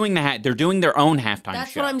they're doing their own halftime show.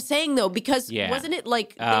 That's what I'm saying, though, because wasn't it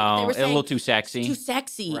like they were saying a little too sexy? Too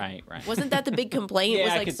sexy. Right. Wasn't that the big complaint? It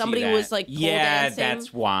was like somebody was like pole dancing.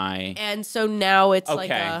 That's why. And so now it's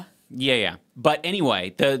like a... Yeah. But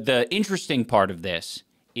anyway, the interesting part of this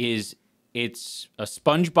is it's a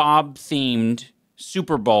SpongeBob-themed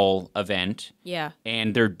Super Bowl event. Yeah.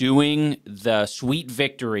 And they're doing the Sweet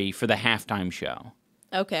Victory for the halftime show.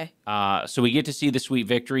 Okay. So we get to see the Sweet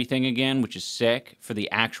Victory thing again, which is sick, for the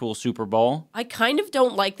actual Super Bowl. I kind of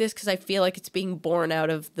don't like this because I feel like it's being born out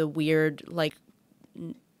of the weird, like,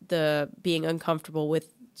 the being uncomfortable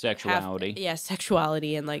with sexuality.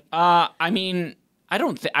 Sexuality and like... I mean... I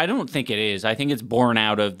don't think it is. I think it's born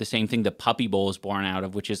out of the same thing the Puppy Bowl is born out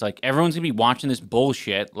of, which is like everyone's gonna be watching this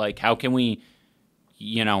bullshit. Like, how can we,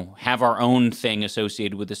 have our own thing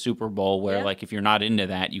associated with the Super Bowl where, like, if you're not into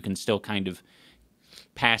that, you can still kind of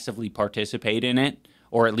passively participate in it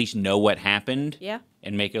or at least know what happened. Yeah.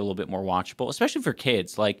 And make it a little bit more watchable, especially for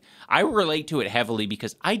kids. Like, I relate to it heavily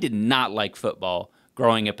because I did not like football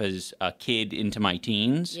growing up as a kid into my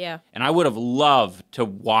teens. Yeah. And I would have loved to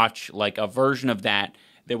watch, like, a version of that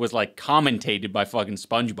was, like, commentated by fucking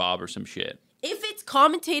SpongeBob or some shit. If it's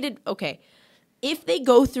commentated, okay. If they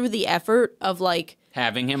go through the effort of, like...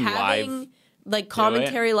 Having live... like,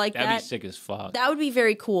 commentary like That'd be sick as fuck. That would be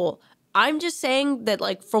very cool. I'm just saying that,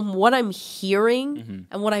 like, from what I'm hearing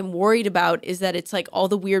and what I'm worried about is that it's, like, all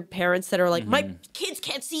the weird parents that are like, my kids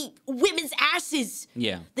can't see women's asses.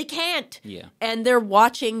 Yeah. They can't. Yeah. And they're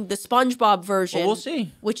watching the SpongeBob version. Well, we'll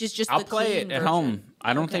see. Which is just I'll play it at home.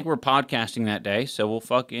 I don't think we're podcasting that day, so we'll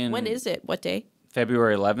fucking... When is it? What day?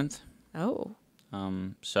 February 11th. Oh.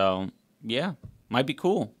 So, yeah. Might be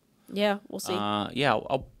cool. Yeah, we'll see. Yeah,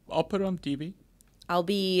 I'll put it on TV. I'll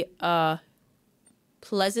be...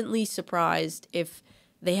 pleasantly surprised if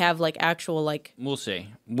they have like actual like... We'll see.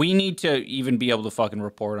 We need to even be able to fucking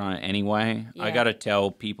report on it anyway. Yeah. I gotta tell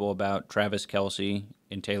people about Travis Kelce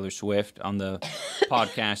and Taylor Swift on the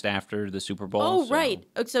podcast after the Super Bowl. Oh, right.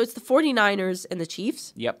 So it's the 49ers and the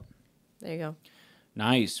Chiefs? Yep. There you go.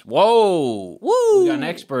 Nice. Whoa. Woo! We got an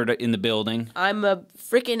expert in the building. I'm a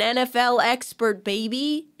freaking NFL expert,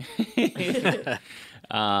 baby.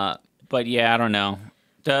 But yeah, I don't know.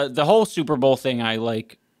 The whole Super Bowl thing, I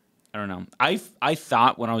don't know. I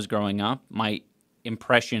thought when I was growing up, my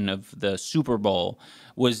impression of the Super Bowl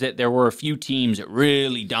was that there were a few teams that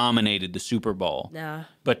really dominated the Super Bowl. Nah.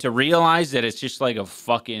 But to realize that it's just like a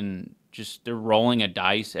fucking, they're rolling a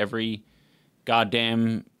dice every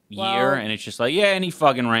goddamn year, and it's just like, yeah, any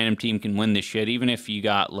fucking random team can win this shit, even if you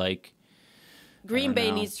got like... Green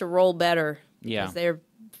Bay needs to roll better. Yeah. Because they're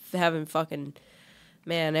having fucking...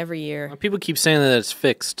 Man, every year. Well, people keep saying that it's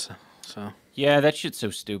fixed, so... Yeah, that shit's so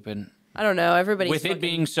stupid. I don't know, everybody's With it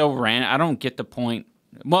being so random, I don't get the point.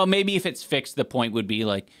 Well, maybe if it's fixed, the point would be,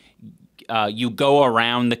 like, you go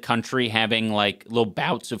around the country having, like, little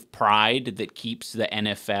bouts of pride that keeps the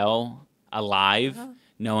NFL alive,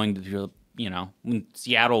 knowing that you're, when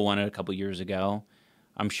Seattle won it a couple years ago,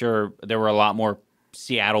 I'm sure there were a lot more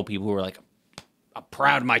Seattle people who were like, I'm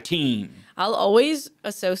proud of my team. I'll always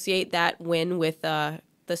associate that win with the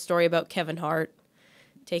story about Kevin Hart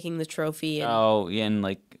taking the trophy and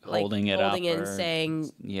and holding it up and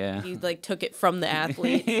saying he like took it from the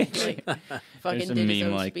athlete, like fucking did his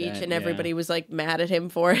own like speech, that, and everybody was like mad at him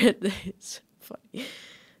for it. It's funny.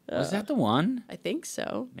 Was that the one? I think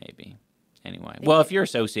so. Maybe. Anyway, well, if you're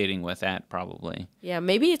associating with that, probably. Yeah,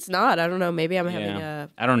 maybe it's not. I don't know. Maybe I'm having a...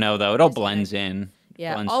 I don't know, though. It all blends in.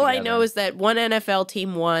 Yeah, blends all together. I know is that one NFL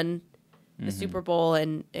team won the Super Bowl,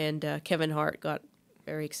 and Kevin Hart got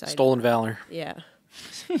very excited. Stolen valor. Yeah.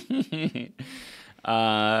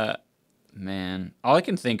 Man, all I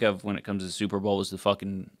can think of when it comes to Super Bowl is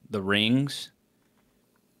the rings.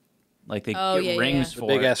 Like they get rings for the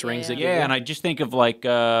big ass rings. Yeah, and I just think of like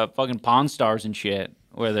fucking Pawn Stars and shit,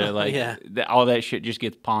 where they're like, all that shit just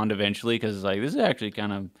gets pawned eventually because it's like, this is actually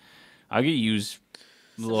kind of, I could use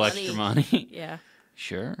a little extra money. Yeah.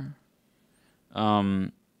 Sure.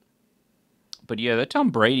 But yeah, that Tom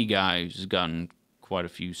Brady guy has gotten quite a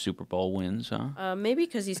few Super Bowl wins, huh? Maybe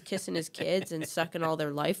because he's kissing his kids and sucking all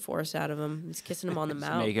their life force out of them. He's kissing them on the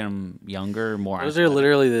mouth. Making them younger, more Those are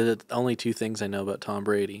literally the only two things I know about Tom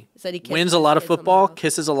Brady. Is that he kisses Wins a lot of his kids on the football, mouth.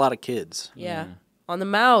 kisses a lot of kids. Yeah. On the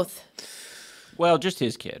mouth. Well, just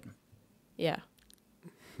his kid. Yeah.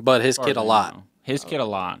 But his As far kid as a I lot. know. His kid a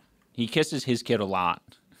lot. He kisses his kid a lot.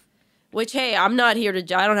 Which, hey, I'm not here to.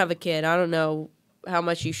 I don't have a kid. I don't know how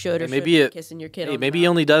much you should or maybe shouldn't be kissing your kid. Hey, on maybe the he mouth.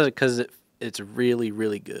 only does it because it's really,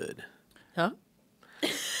 really good. Huh?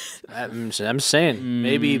 I'm saying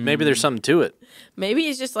maybe there's something to it. Maybe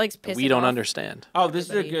he just likes pissing. We don't off. understand. Oh, this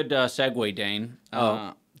is a good segue, Dane.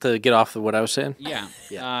 To get off of what I was saying. Yeah.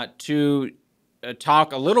 Yeah. To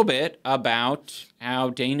talk a little bit about how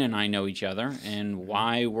Dane and I know each other and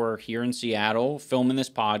why we're here in Seattle filming this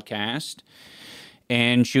podcast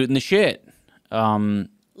and shooting the shit. Lore.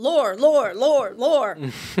 The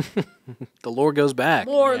lore goes back.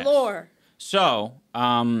 Yes. Lore. So,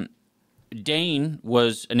 Dane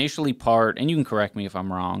was initially part, and you can correct me if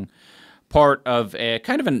I'm wrong, part of a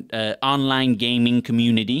kind of an online gaming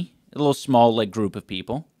community, a little small like group of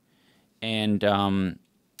people. And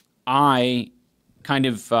I kind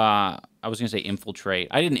of, I was going to say infiltrate.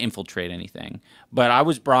 I didn't infiltrate anything, but I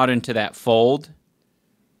was brought into that fold.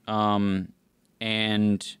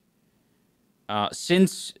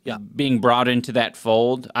 Since being brought into that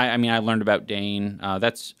fold, I mean, I learned about Dane.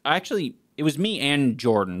 That's actually, it was me and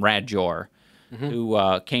Jordan, Rad Jor, who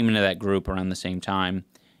came into that group around the same time.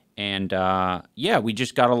 And yeah, we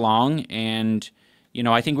just got along. And, you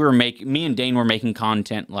know, I think me and Dane were making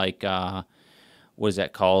content like, what is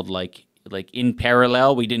that called? Like in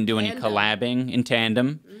parallel. We didn't do any collabing in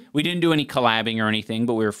tandem. We didn't do any collabing or anything,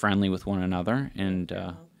 but we were friendly with one another. And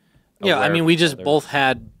Yeah, I aware mean, of we each just other. both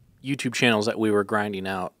had YouTube channels that we were grinding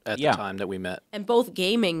out at the time that we met. And both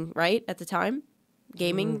gaming, right? At the time?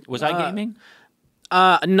 Gaming? Was I gaming?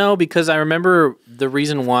 No, because I remember the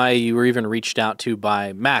reason why you were even reached out to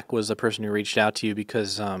by Mac was the person who reached out to you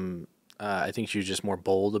because I think she was just more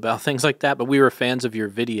bold about things like that. But we were fans of your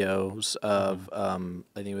videos of, I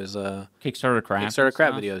think it was Kickstarter craft. Kickstarter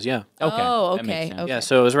crap videos, yeah. Okay. Oh, that makes okay. sense. Okay. Yeah,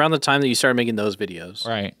 so it was around the time that you started making those videos.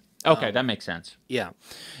 Right. Okay, that makes sense. Yeah.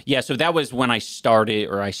 Yeah, so that was when I started,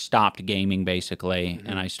 or I stopped gaming, basically,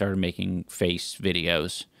 and I started making face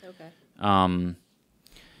videos. Okay.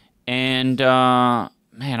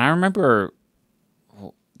 Man, I remember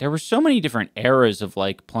there were so many different eras of,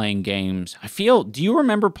 like, playing games. Do you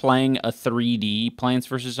remember playing a 3D Plants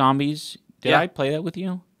vs. Zombies? Did I play that with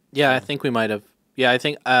you? Yeah, I think we might have. Yeah, I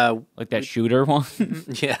think. Like that shooter one?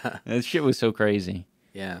 Yeah. That shit was so crazy.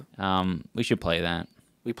 Yeah. We should play that.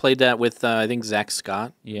 We played that with, I think, Zach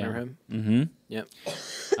Scott. Yeah. Remember him? Mm-hmm. Yep.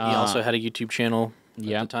 He also had a YouTube channel at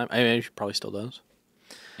the time. I mean, he probably still does.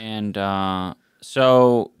 And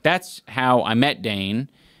so that's how I met Dane.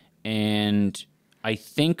 And I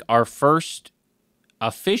think our first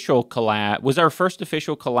official collab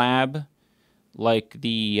like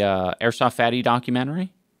the Airsoft Fatty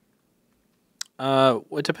documentary.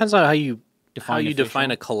 It depends on how you Define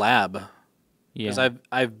define a collab. Yeah. Because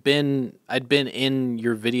I'd been in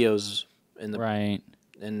your videos in the Right.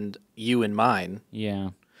 and you in mine.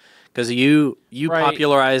 Yeah. Because you Right.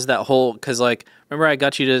 popularized that whole. Because like, remember I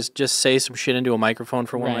got you to just say some shit into a microphone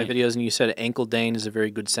for one of Right. my videos, and you said Ankle Dane is a very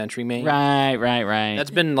good sentry mate. Right.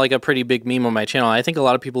 That's been like a pretty big meme on my channel. I think a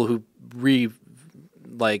lot of people who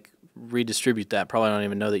redistribute that probably don't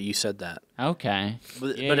even know that you said that. Okay.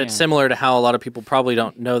 But Yeah. it's similar to how a lot of people probably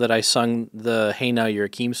don't know that I sung the "Hey Now You're a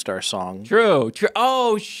Keemstar" song. True.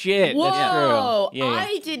 Oh, shit. Whoa! That's true. Yeah.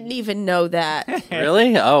 I didn't even know that.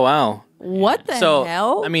 Really? Oh wow. What the So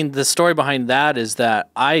hell? I mean, the story behind that is that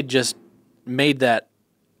I just made that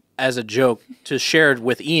as a joke to share it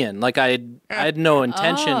with Ian. Like I had no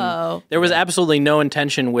intention. Oh. There was absolutely no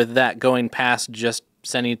intention with that going past just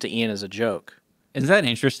sending it to Ian as a joke. Is that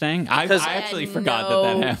interesting? I Because- actually had forgot no-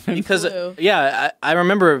 that happened. Because Clue. yeah, I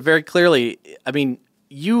remember very clearly. I mean,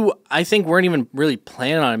 I think weren't even really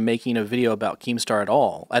planning on making a video about Keemstar at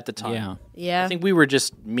all at the time. Yeah. yeah. I think we were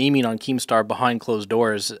just memeing on Keemstar behind closed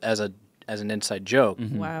doors as an inside joke.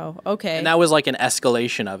 Wow. Okay. And that was like an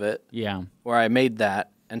escalation of it, Yeah. where I made that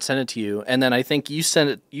and sent it to you, and then I think you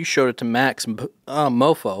showed it to Max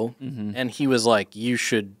Mofo, and he was like,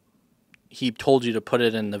 he told you to put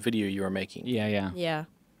it in the video you were making. Yeah. yeah.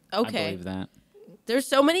 I Okay. believe that. There's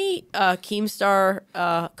so many Keemstar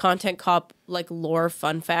content cop like lore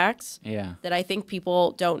fun facts Yeah. that I think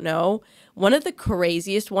people don't know. One of the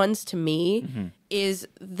craziest ones to me Mm-hmm. is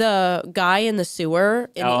the guy in the sewer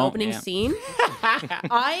in the Oh, opening yeah. scene.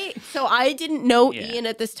 I didn't know Yeah. Ian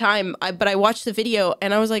at this time, but I watched the video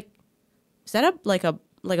and I was like, is that a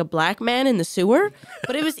like a black man in the sewer,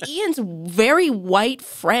 but it was Ian's very white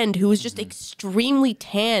friend who was just extremely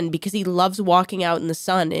tan because he loves walking out in the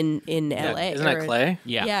sun in LA. Isn't that Clay?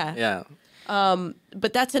 Yeah. Yeah.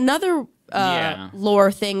 But that's another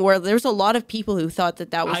lore thing where there's a lot of people who thought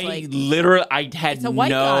that was I had it's a white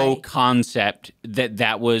no guy. concept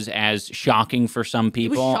that was as shocking for some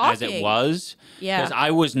people as it shocking. was. Yeah. Because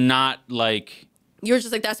I was not like... You were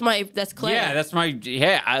just like, that's Clay. Yeah, that's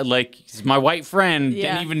he's my white friend.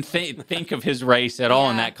 Yeah. Didn't even think of his race at all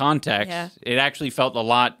in that context. Yeah. It actually felt a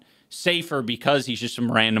lot safer because he's just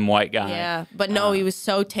some random white guy. Yeah, but no, he was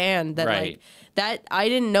so tan that Right. that I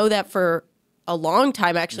didn't know that for a long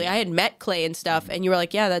time. Actually, I had met Clay and stuff, and you were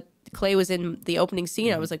like, yeah, that Clay was in the opening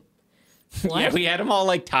scene. I was like, what? Yeah, we had him all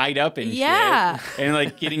like tied up and shit. And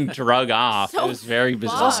like getting drug off. So it was very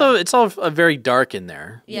bizarre. fun. Also, it's all very dark in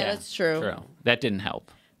there. Yeah, that's true. True. That didn't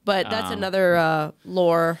help. But that's another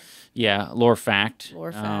lore. Yeah, lore fact.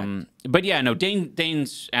 Lore fact. But yeah, no,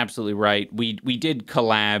 Dane's absolutely right. We did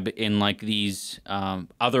collab in like these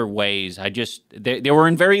other ways. They were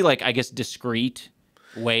in very like I guess discreet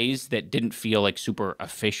ways that didn't feel like super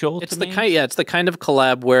official. It's to the me. it's the kind of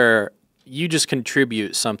collab where you just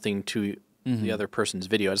contribute something to the other person's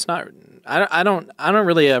video. It's not. I don't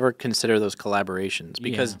really ever consider those collaborations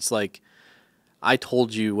because it's like I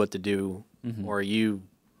told you what to do, or you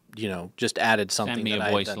just added something. Sent me a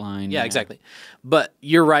voice line. Yeah, exactly. But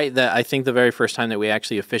you're right that I think the very first time that we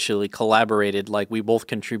actually officially collaborated, like we both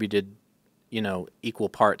contributed, equal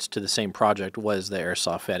parts to the same project was the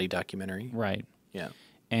Airsoft Fatty documentary. Right. Yeah.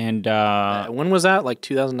 And when was that? Like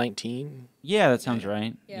 2019? yeah, that sounds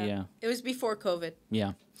right. Yeah. It was before COVID.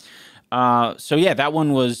 Yeah. So yeah, that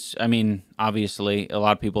one was. I mean, obviously, a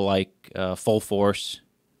lot of people like Full Force.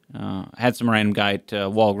 Had some random guy at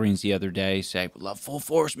Walgreens the other day say, "Love Full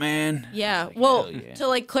Force, man." Yeah. Like, Well, hell yeah. to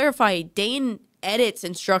like clarify, Dane edits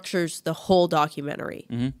and structures the whole documentary.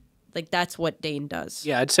 Like that's what Dane does.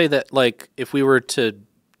 Yeah, I'd say that like if we were to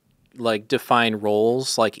like define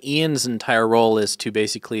roles, like Ian's entire role is to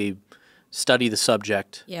basically study the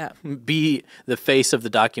subject, Yeah. be the face of the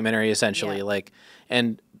documentary essentially, Yeah. like,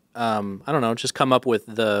 and I don't know, just come up with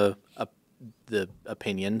the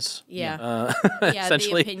opinions. Yeah. Yeah.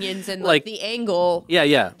 essentially. The opinions and Like- like the angle. Yeah,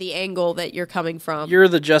 yeah. The angle that you're coming from. You're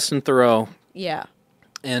the Justin Thoreau, yeah.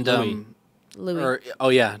 and Louis. or oh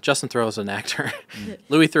yeah, Justin Thoreau's an actor.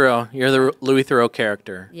 Louis Thoreau, you're the Louis Thoreau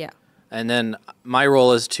character. Yeah. And then my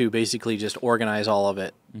role is to basically just organize all of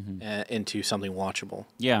it into something watchable.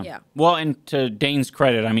 Yeah. Yeah. Well, and to Dane's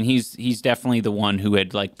credit, I mean, he's definitely the one who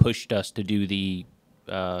had like pushed us to do the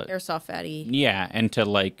Airsoft Fatty. yeah, and to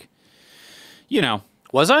like,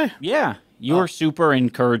 Was I? yeah, you were super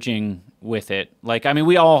encouraging with it. Like, I mean,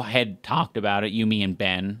 we all had talked about it, you, me, and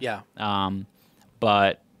Ben. Yeah.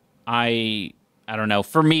 But I don't know.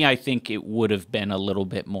 For me, I think it would have been a little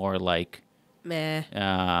bit more like, Meh.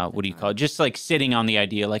 what do you call it? Just like sitting on the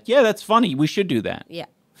idea, like, yeah, that's funny. We should do that. Yeah.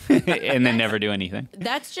 And then never do anything.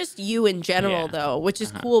 That's just you in general, Yeah. though, which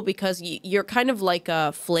is cool because you're kind of like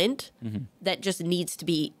a flint that just needs to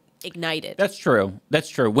be ignited. That's true. That's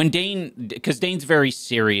true. When because Dane's very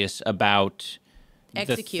serious about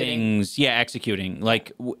Executing. the things. Yeah, executing.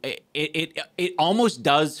 Like it almost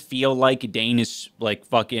does feel like Dane is like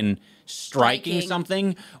fucking striking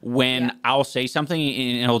something when Yeah. I'll say something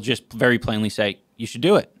and he'll just very plainly say, "You should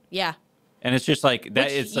do it." Yeah. And it's just like that.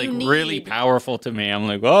 Which It's like you really need. powerful to me. I'm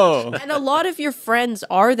like, whoa. And a lot of your friends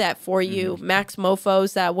are that for you. Max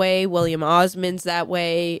Mofo's that way. William Osmond's that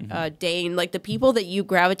way. Dane. Like the people that you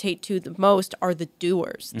gravitate to the most are the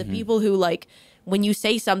doers. The people who like when you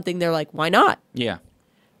say something, they're like, why not? Yeah.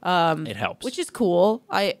 It helps. Which is cool.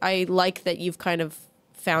 I like that you've kind of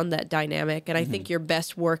found that dynamic. And I think your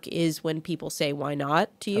best work is when people say, why not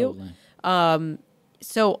to you. Totally.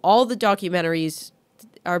 So all the documentaries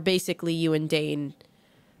are basically you and Dane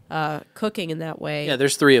cooking in that way. Yeah,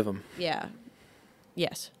 there's 3 of them Yeah.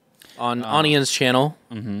 Yes. on Ian's channel,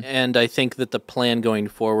 and I think that the plan going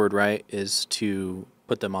forward, right, is to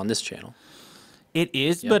put them on this channel. It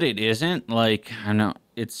is, but it isn't. Like, I don't know.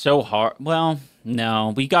 It's so hard. Well,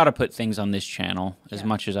 no, we got to put things on this channel as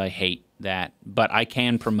much as I hate that. But I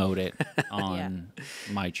can promote it on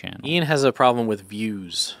my channel. Ian has a problem with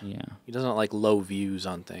views. Yeah. He doesn't like low views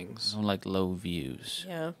on things. I don't like low views.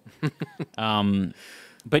 Yeah.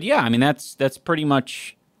 But yeah, I mean, that's pretty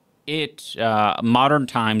much it. Modern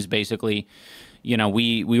times, basically,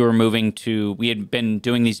 we were moving to, we had been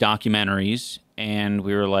doing these documentaries, and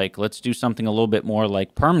we were like, let's do something a little bit more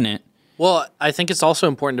like permanent. Well, I think it's also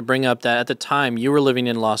important to bring up that at the time you were living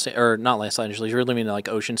in not Los Angeles, you were living in like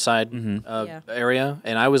Oceanside area,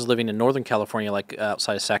 and I was living in Northern California, like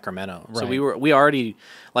outside of Sacramento. Right. So we already,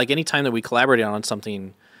 like any time that we collaborated on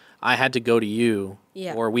something, I had to go to you,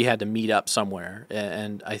 or we had to meet up somewhere.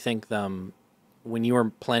 And I think when you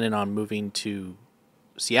were planning on moving to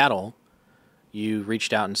Seattle, you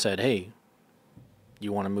reached out and said, "Hey,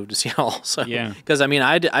 you want to move to Seattle?" So, because I mean,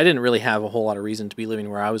 I didn't really have a whole lot of reason to be living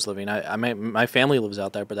where I was living. My family lives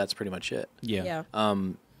out there, but that's pretty much it. Yeah.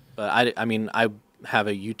 But I mean, I have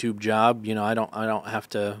a YouTube job. You know, I don't have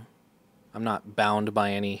to. I'm not bound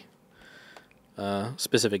by any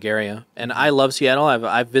specific area, and I love Seattle.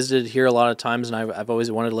 I've visited here a lot of times, and I've always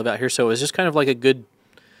wanted to live out here. So it was just kind of like a good.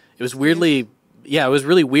 It was weirdly. Yeah, it was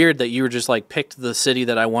really weird that you were just like picked the city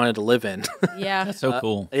that I wanted to live in. Yeah. That's so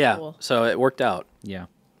cool. Yeah, Cool. so it worked out. Yeah.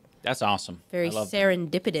 That's awesome. Very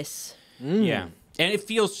serendipitous. Yeah. And it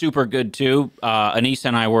feels super good too. Anisa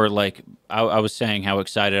and I were like, I was saying how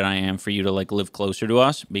excited I am for you to like live closer to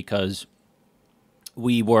us, because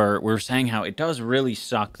we were saying how it does really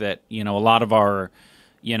suck that, you know, a lot of our,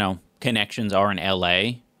 you know, connections are in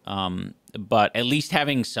LA. But at least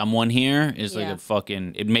having someone here is like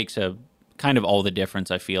it makes a kind of all the difference,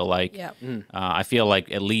 I feel like. Yeah. I feel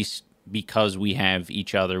like at least because we have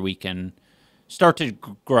each other, we can start to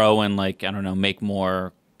grow and like, I don't know, make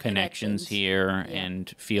more connections here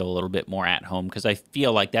and feel a little bit more at home. Because I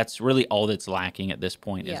feel like that's really all that's lacking at this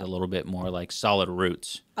point is a little bit more like solid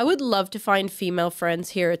roots. I would love to find female friends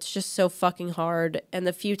here. It's just so fucking hard. And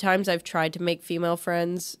the few times I've tried to make female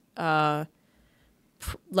friends, like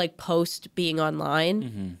post being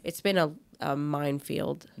online, it's been a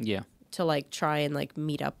minefield. Yeah. To like try and like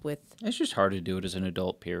meet up with. It's just hard to do it as an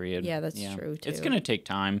adult, period. Yeah, that's true too. It's gonna take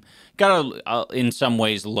time. Gotta in some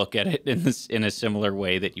ways look at it in a similar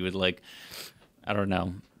way that you would like, I don't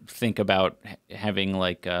know, think about having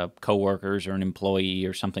like coworkers or an employee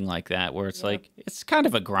or something like that, where it's like it's kind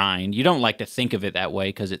of a grind. You don't like to think of it that way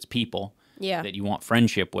because it's people that you want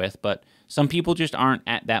friendship with, but some people just aren't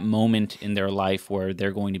at that moment in their life where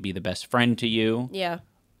they're going to be the best friend to you. Yeah.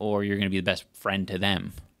 Or you're going to be the best friend to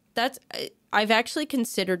them. I've actually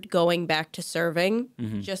considered going back to serving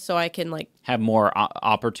just so I can like have more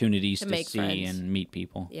opportunities to make see friends. and meet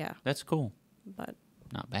people. Yeah. That's cool. But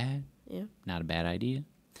Not bad. yeah. Not a bad idea.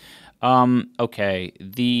 Okay.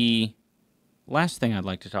 The last thing I'd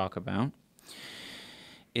like to talk about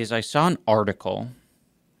is I saw an article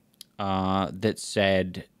that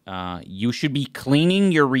said you should be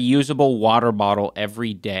cleaning your reusable water bottle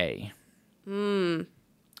every day.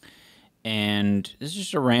 And this is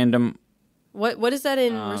just a random What is that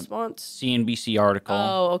in response? CNBC article.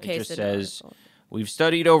 Oh, okay. It just so says, we've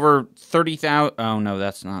studied over 30,000... Oh, no,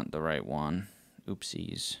 that's not the right one.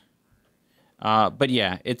 Oopsies. But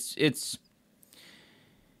yeah, it's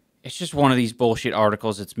just one of these bullshit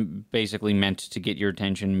articles. It's basically meant to get your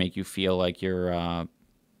attention, make you feel like you're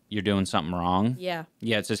doing something wrong. Yeah.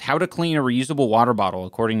 Yeah, it says how to clean a reusable water bottle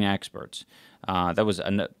according to experts. That was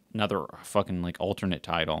another fucking like alternate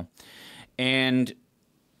title. And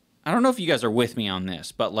I don't know if you guys are with me on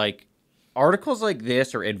this, but like articles like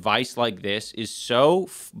this or advice like this is so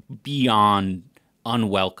beyond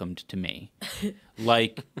unwelcomed to me.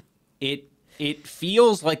 Like it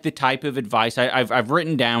feels like the type of advice I've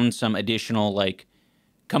written down some additional like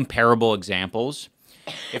comparable examples.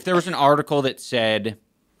 If there was an article that said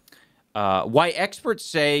why experts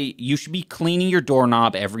say you should be cleaning your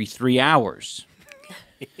doorknob every 3 hours.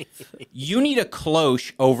 You need a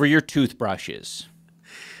cloche over your toothbrushes.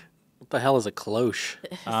 What the hell is a cloche?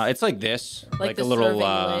 It's like this, like the a little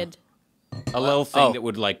serving lid a little thing that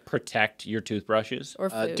would like protect your toothbrushes.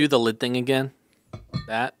 or food. Do the lid thing again.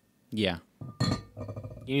 That Yeah.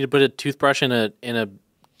 you need to put a toothbrush in a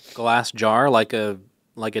glass jar like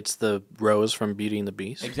it's the Rose from Beauty and the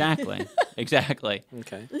Beast. Exactly. Exactly.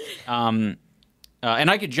 Okay. And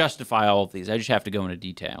I could justify all of these. I just have to go into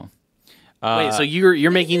detail. Wait, so you're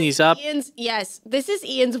making these up? Yes, this is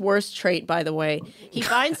Ian's worst trait, by the way. He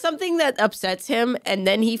finds something that upsets him, and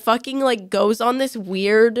then he fucking like goes on this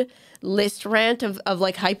weird list rant of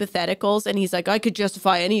like hypotheticals, and he's like, I could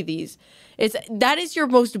justify any of these. That is your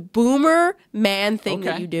most boomer man thing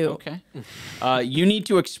that you do. Okay. You need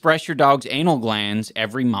to express your dog's anal glands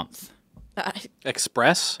every month.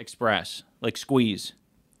 Express? Express. Like squeeze.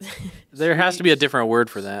 There has to be a different word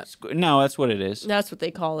for that. No, that's what it is. That's what they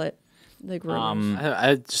call it. Like rumors.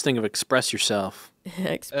 I just think of express yourself.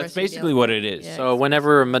 That's basically what it is. Yeah. So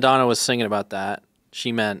whenever Madonna was singing about that,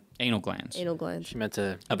 she meant Anal glands. Anal glands. she meant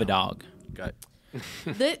to Of a dog. gut.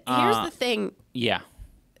 Here's the thing. Yeah.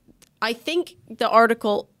 I think the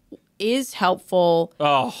article is helpful.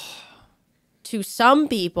 Oh. to some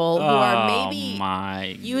people who are maybe my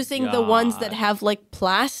using the ones that have like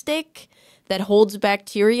plastic that holds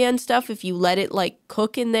bacteria and stuff if you let it like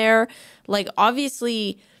cook in there. Like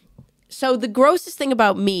obviously, so the grossest thing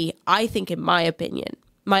about me, I think in my opinion,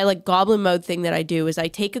 my like goblin mode thing that I do is I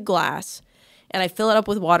take a glass and I fill it up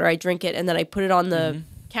with water, I drink it, and then I put it on the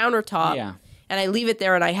countertop and I leave it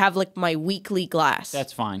there and I have like my weekly glass.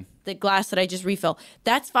 That's fine. The glass that I just refill.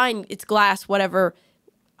 That's fine. It's glass, whatever.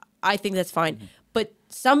 I think that's fine. But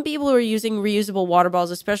some people who are using reusable water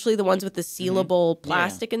bottles, especially the ones with the sealable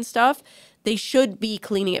plastic and stuff, they should be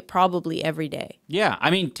cleaning it probably every day. Yeah.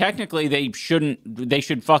 I mean, technically, they shouldn't. They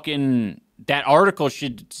should fucking. That article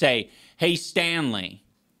should say, hey, Stanley,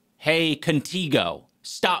 hey, Contigo,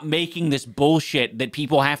 stop making this bullshit that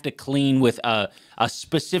people have to clean with a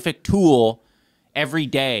specific tool every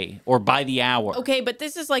day or by the hour. Okay, but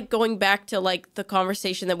this is like going back to like the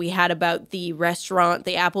conversation that we had about the restaurant,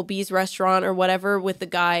 the Applebee's restaurant or whatever, with the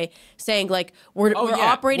guy saying like we're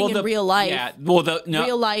operating in real life. Yeah, well,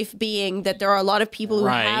 real life being that there are a lot of people who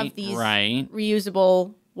have these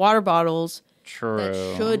reusable water bottles. True.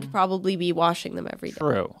 That should probably be washing them every day.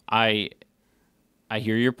 True. I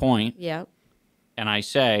hear your point. Yeah. And I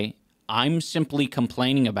say I'm simply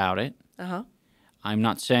complaining about it. I'm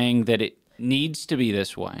not saying that it needs to be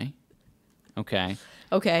this way. Okay.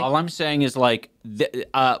 All I'm saying is like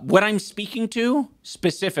what I'm speaking to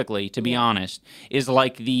specifically, to be honest, is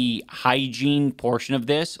like the hygiene portion of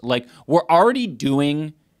this. Like we're already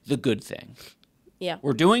doing the good thing. Yeah.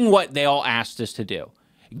 We're doing what they all asked us to do.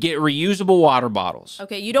 Get reusable water bottles.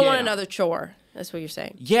 Okay, you don't want another chore. That's what you're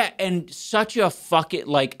saying. Yeah, and such a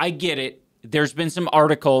like I get it. There's been some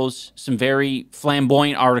articles, some very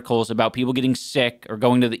flamboyant articles about people getting sick or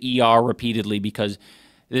going to the ER repeatedly because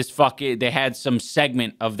they had some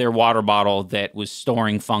segment of their water bottle that was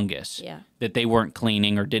storing fungus that they weren't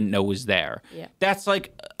cleaning or didn't know was there. Yeah. That's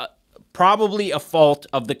like probably a fault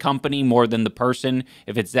of the company more than the person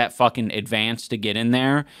if it's that fucking advanced to get in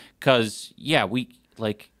there. Because,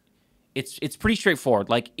 it's pretty straightforward.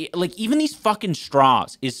 Like even these fucking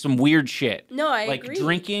straws is some weird shit. No, I agree. agree.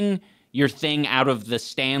 Drinking your thing out of the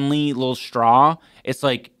Stanley little straw, it's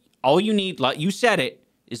like all you need, like you said it,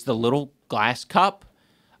 is the little glass cup,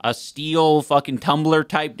 a steel fucking tumbler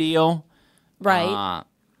type deal. Right.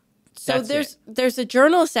 So there's a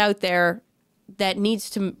journalist out there that needs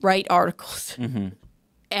to write articles.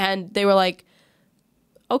 And they were like,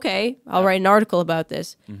 okay, I'll write an article about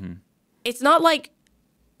this. It's not like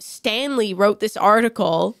Stanley wrote this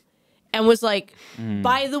article and was like,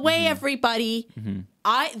 by the way, everybody,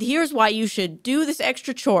 here's why you should do this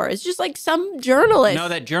extra chore. It's just like some journalist. No,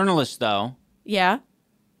 that journalist, though. Yeah?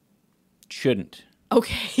 Shouldn't.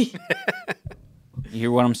 Okay. You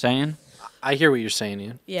hear what I'm saying? I hear what you're saying,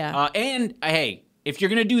 Ian. Yeah. And, hey, if you're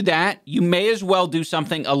going to do that, you may as well do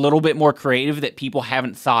something a little bit more creative that people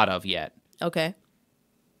haven't thought of yet. Okay.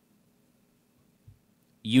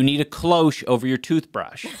 You need a cloche over your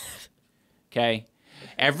toothbrush. Okay?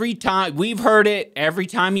 Every time, we've heard it, every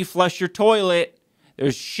time you flush your toilet,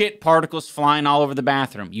 there's shit particles flying all over the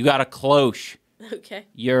bathroom. You got to cloche Okay.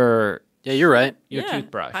 you're right. Your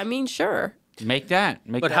toothbrush. I mean, sure. Make that.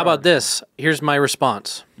 But how about this? Here's my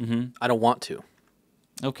response. I don't want to.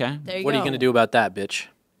 Okay. There you What go. are you going to do about that, bitch?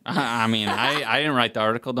 I mean, I didn't write the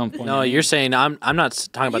article. Don't point. No, at me. you're saying I'm not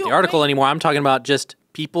talking about the article anymore. I'm talking about just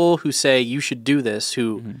people who say you should do this.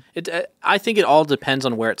 I think it all depends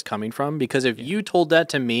on where it's coming from. Because if you told that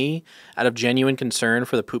to me out of genuine concern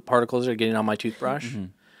for the poop particles that are getting on my toothbrush,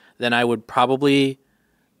 then I would probably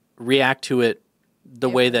react to it the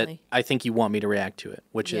way that I think you want me to react to it,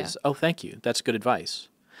 which is, oh, thank you. That's good advice.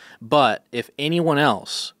 But if anyone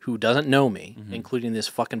else who doesn't know me, including this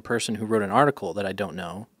fucking person who wrote an article that I don't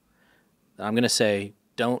know, I'm going to say,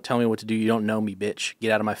 don't tell me what to do. You don't know me, bitch.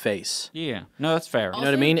 Get out of my face. Yeah. No, that's fair. You know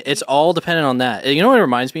what I mean? It's all dependent on that. You know what it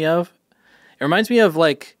reminds me of? It reminds me of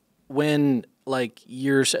like when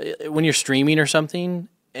you're streaming or something,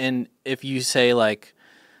 and if you say like,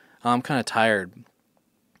 oh, I'm kind of tired,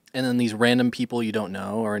 and then these random people you don't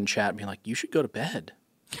know are in chat being like, you should go to bed.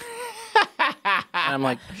 And I'm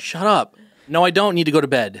like, shut up. No, I don't need to go to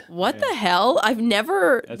bed. What the hell? I've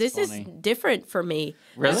never. That's this funny. is different for me.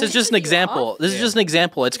 Really? This is just an example. This is just an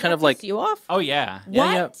example. It's kind of like, you off? Oh yeah.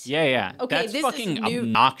 What? Yeah. Okay, That's this is fucking new.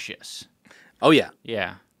 obnoxious. oh yeah.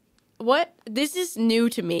 Yeah. What? This is new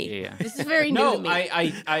to me. Yeah. This is very new No, to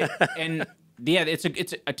me. and yeah, it's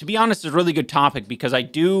to be honest, it's a really good topic because I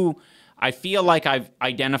feel like I've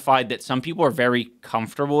identified that some people are very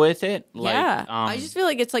comfortable with it. Like, yeah. I just feel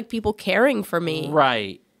like it's like people caring for me.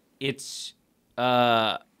 Right. It's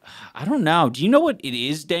I don't know. Do you know what it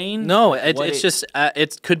is, Dane? No, it's just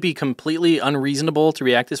it could be completely unreasonable to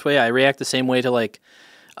react this way. I react the same way to like,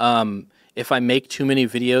 if I make too many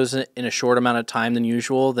videos in a short amount of time than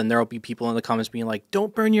usual, then there will be people in the comments being like,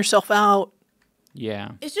 "Don't burn yourself out."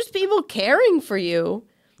 Yeah. It's just people caring for you.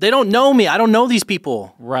 They don't know me. I don't know these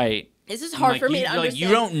people. Right. This is hard for me to understand. You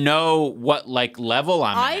don't know what like level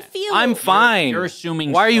I'm I at. feel I'm fine. You're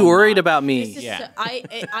assuming. Why are you worried about me?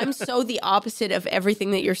 I'm so the opposite of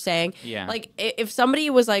everything that you're saying. Yeah. Like if somebody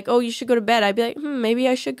was like, "Oh, you should go to bed," I'd be like, maybe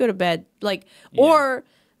I should go to bed. Like, or,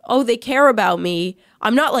 "Oh, they care about me."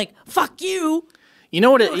 I'm not like, "Fuck you." You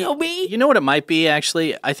know what You know what it might be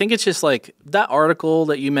actually? I think it's just like that article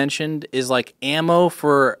that you mentioned is like ammo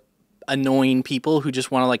for annoying people who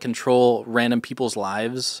just want to like control random people's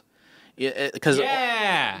lives. Because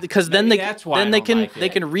then they can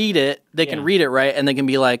read it. They can read it, right, and they can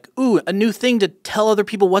be like, "Ooh, a new thing to tell other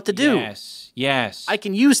people what to do." Yes. I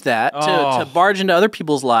can use that to barge into other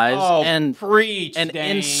people's lives and preach, and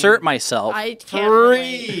Dane. insert myself. I can't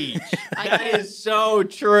preach. That is so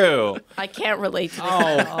true. I can't relate to this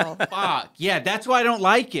at all. Fuck. Yeah, that's why I don't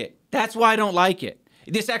like it. That's why I don't like it.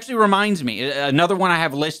 This actually reminds me. Another one I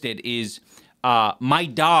have listed is my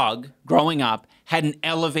dog growing up had an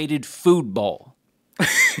elevated food bowl.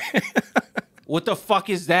 What the fuck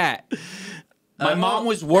is that? My mom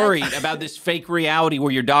was worried about this fake reality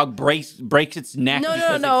where your dog breaks its neck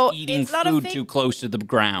because it's eating food too close to the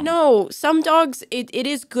ground. No, some dogs, it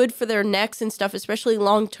is good for their necks and stuff, especially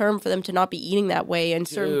long term for them to not be eating that way in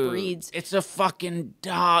certain breeds. It's a fucking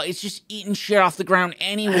dog. It's just eating shit off the ground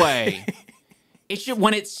anyway. It should,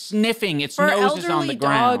 when it's sniffing, its nose is on the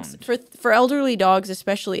ground. For elderly dogs,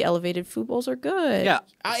 especially, elevated food bowls are good. Yeah.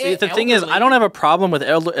 See, the thing is, I don't have a problem with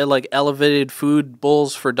like elevated food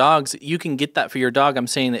bowls for dogs. You can get that for your dog. I'm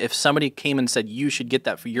saying that if somebody came and said you should get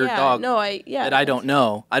that for your dog, that I don't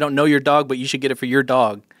know. I don't know your dog, but you should get it for your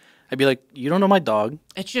dog. I'd be like, you don't know my dog.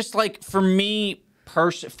 It's just like for me,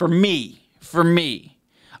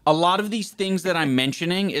 a lot of these things that I'm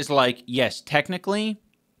mentioning is like, yes, technically,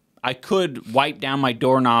 I could wipe down my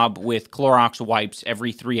doorknob with Clorox wipes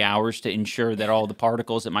every 3 hours to ensure that all the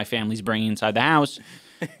particles that my family's bringing inside the house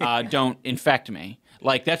don't infect me.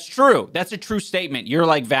 Like, that's true. That's a true statement. You're,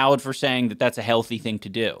 like, valid for saying that that's a healthy thing to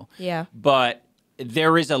do. Yeah. But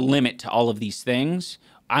there is a limit to all of these things.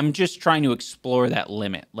 I'm just trying to explore that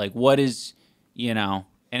limit. Like, what is, and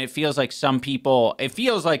it feels like some people, it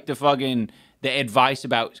feels like the advice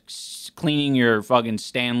about cleaning your fucking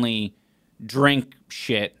Stanley drink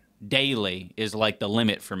shit daily is like the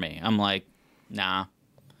limit for me. I'm like, nah,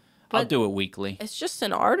 I'll do it weekly. It's just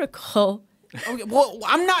an article. Okay, well,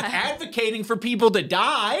 I'm not advocating for people to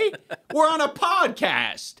die. We're on a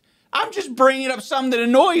podcast. I'm just bringing up something that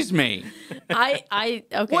annoys me. Okay.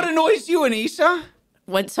 What annoys you, Anisa?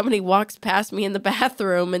 When somebody walks past me in the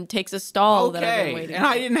bathroom and takes a stall that I've been waiting and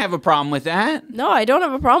I didn't have a problem with that. No, I don't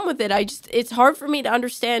have a problem with it. It's hard for me to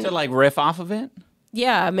understand. To like riff off of it?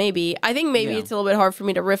 Yeah, maybe. I think maybe it's a little bit hard for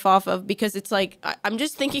me to riff off of because it's like I'm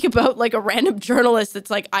just thinking about like a random journalist that's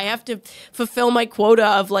like I have to fulfill my quota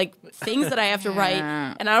of like things that I have to write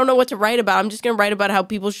and I don't know what to write about. I'm just going to write about how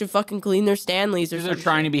people should fucking clean their Stanleys or something. They're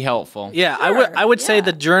trying to be helpful. Yeah, sure, I would say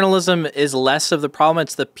the journalism is less of the problem.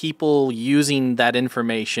 It's the people using that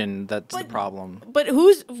information that's the problem. But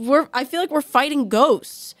I feel like we're fighting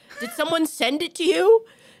ghosts. Did someone send it to you?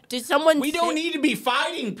 Did someone? We don't need to be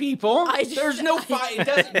fighting people. There's no fight.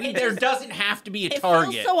 There doesn't have to be a target.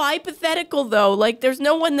 It feels so hypothetical, though. Like there's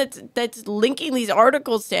no one that's linking these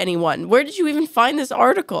articles to anyone. Where did you even find this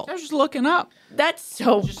article? I was just looking up. That's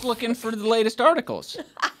so. Just looking for the latest articles.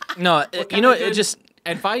 No, it just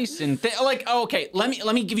advice and okay. Let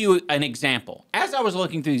me give you an example. As I was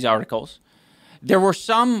looking through these articles, there were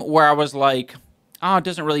some where I was like, oh, it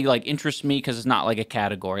doesn't really like interest me because it's not like a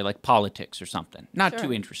category like politics or something. Not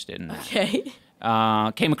too interested in that. Okay.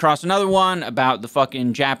 Came across another one about the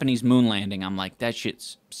fucking Japanese moon landing. I'm like, that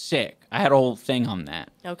shit's sick. I had a whole thing on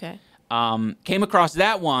that. Okay. Came across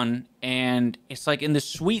that one, and it's like in the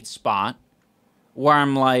sweet spot where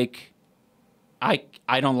I'm like, I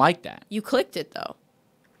don't like that. You clicked it though.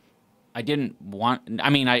 I didn't want.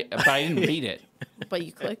 I mean, but I didn't read it. But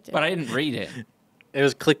you clicked it. But I didn't read it. It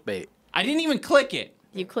was clickbait. I didn't even click it.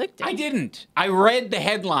 You clicked it. I didn't. I read the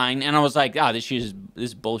headline and I was like, this shit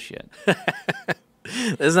is bullshit.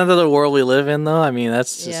 Isn't that the world we live in, though? I mean,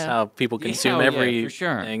 that's just how people consume everything, for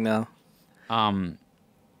sure. though.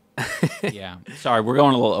 Yeah. Sorry, we're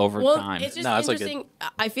going a little over time. It's just interesting.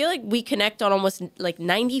 I feel like we connect on almost like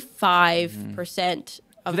 95%.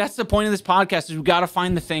 That's the point of this podcast is we got to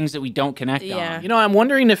find the things that we don't connect on. I'm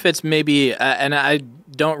wondering if it's maybe, and I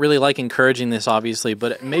don't really like encouraging this, obviously,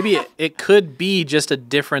 but maybe it could be just a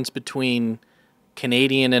difference between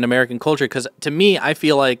Canadian and American culture. Because to me, I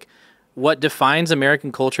feel like what defines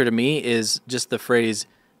American culture to me is just the phrase,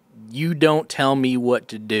 "You don't tell me what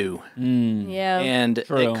to do." Yeah. And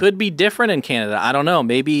True. it could be different in Canada. I don't know.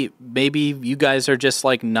 Maybe you guys are just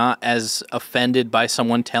like not as offended by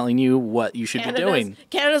someone telling you what you should be doing.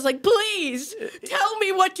 Canada's like, please tell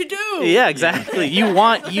me what to do. Yeah, exactly. You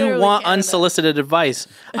want Canada. unsolicited advice.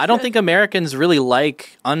 I don't think Americans really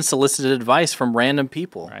like unsolicited advice from random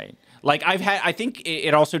people. Right. Like I think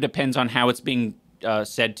it also depends on how it's being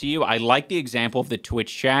said to you. I like the example of the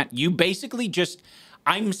Twitch chat. You basically just,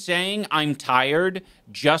 I'm saying I'm tired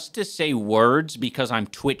just to say words because I'm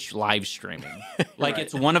Twitch live streaming. Like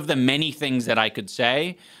it's one of the many things that I could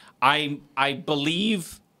say. I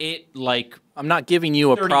believe it like I'm not giving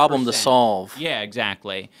you a 30%. problem to solve. Yeah,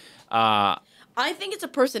 exactly. I think it's a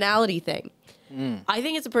personality thing. I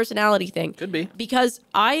think it's a personality thing. Could be. Because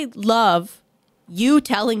I love you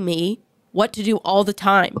telling me what to do all the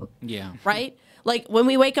time. Yeah. Right? Like when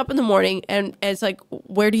we wake up in the morning and it's like,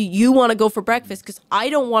 where do you want to go for breakfast? Because I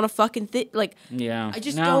don't want to fucking like. Yeah. I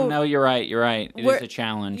just no, don't. No, you're right. You're right. It is a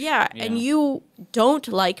challenge. Yeah, and you don't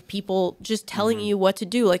like people just telling you what to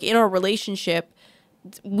do. Like in our relationship,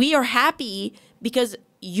 we are happy because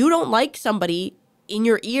you don't like somebody in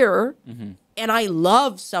your ear, and I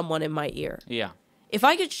love someone in my ear. Yeah. If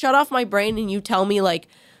I could shut off my brain and you tell me like,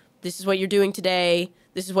 this is what you're doing today,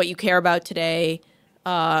 this is what you care about today.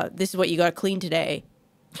 This is what you got to clean today.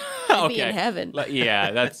 I'd be in heaven.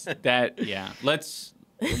 Yeah, that's that. Yeah,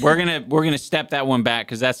 we're gonna step that one back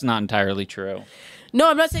because that's not entirely true. No,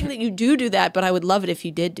 I'm not saying that you do that, but I would love it if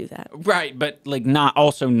you did do that. Right, but like not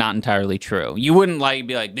entirely true. You wouldn't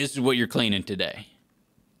be like, this is what you're cleaning today.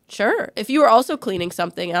 Sure. If you were also cleaning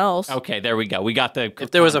something else. Okay, there we go. We got the.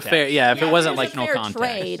 If there was a fair, if it wasn't There's like a fair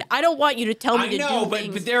trade. I don't want you to tell me to do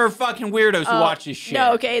things. But there are fucking weirdos who watch this shit.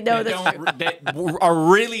 No, okay, no, that are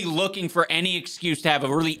really looking for any excuse to have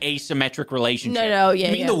a really asymmetric relationship. No, yeah.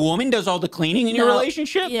 You mean the woman does all the cleaning in your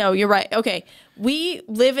relationship? No, you're right. Okay, we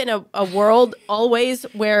live in a world always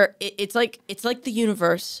where it's like the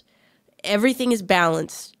universe. Everything is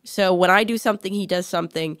balanced. So when I do something, he does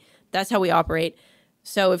something. That's how we operate.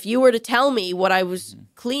 So if you were to tell me what I was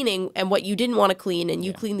cleaning and what you didn't want to clean and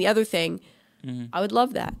you clean the other thing, I would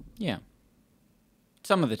love that. Yeah.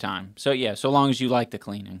 Some of the time. So yeah, so long as you like the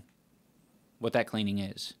cleaning. What that cleaning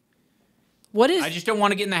is. What is... I just don't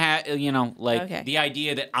want to get in the hat, the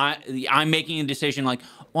idea that I'm making a decision like,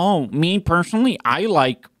 oh, me personally, I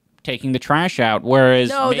like taking the trash out, whereas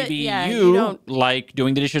you don't like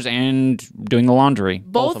doing the dishes and doing the laundry.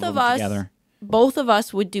 Both of them together. Both of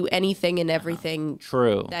us would do anything and everything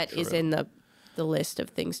that is in the list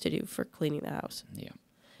of things to do for cleaning the house. Yeah.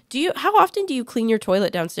 How often do you clean your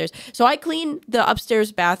toilet downstairs? So I clean the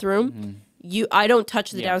upstairs bathroom. I don't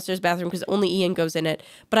touch the downstairs bathroom because only Ian goes in it.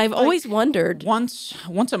 But I've always wondered. Once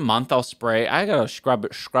a month I'll spray. I got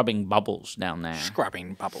scrubbing bubbles down there.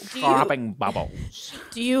 Scrubbing bubbles. Scrubbing bubbles.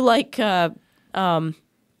 Do you like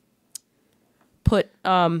put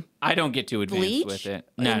I don't get too advanced bleach with it.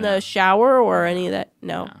 in the shower or any of that?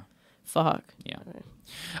 No. Fuck. Yeah.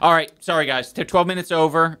 All right. Sorry, guys. 12 minutes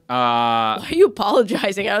over. Why are you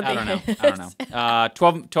apologizing? I don't know.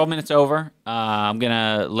 12 minutes over. I'm going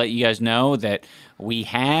to let you guys know that we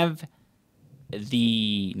have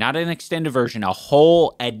not an extended version, a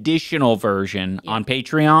whole additional version on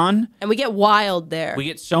Patreon. And we get wild there. We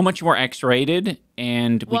get so much more X-rated,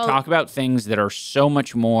 and we talk about things that are so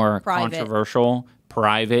much more controversial,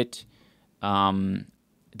 private.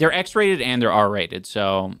 They're X-rated and th're R-rated,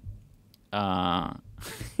 so...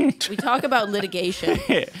 we talk about litigation.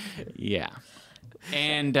 Yeah.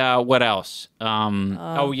 And what else? We're on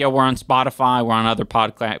Spotify. We're on other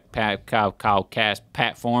podcast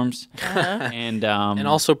platforms. And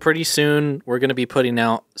also pretty soon we're going to be putting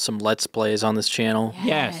out some Let's Plays on this channel.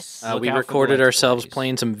 Yes. We recorded ourselves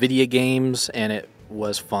playing some video games, and it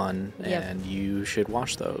was fun, and you should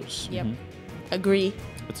watch those. Yep. Agree.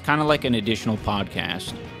 It's kind of like an additional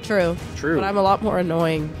podcast. True. But I'm a lot more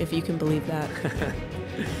annoying, if you can believe that.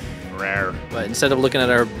 Rare. But instead of looking at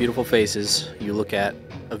our beautiful faces, you look at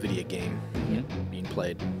a video game being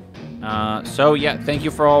played. Thank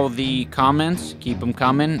you for all the comments. Keep them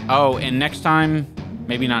coming. Oh, and next time,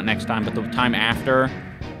 maybe not next time, but the time after,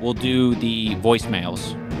 we'll do the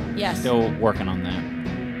voicemails. Yes. Still working on that.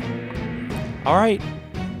 All right.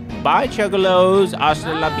 Bye, Chuggalos.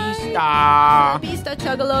 Hasta la vista. Hasta la vista,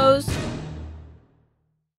 Chuggalos.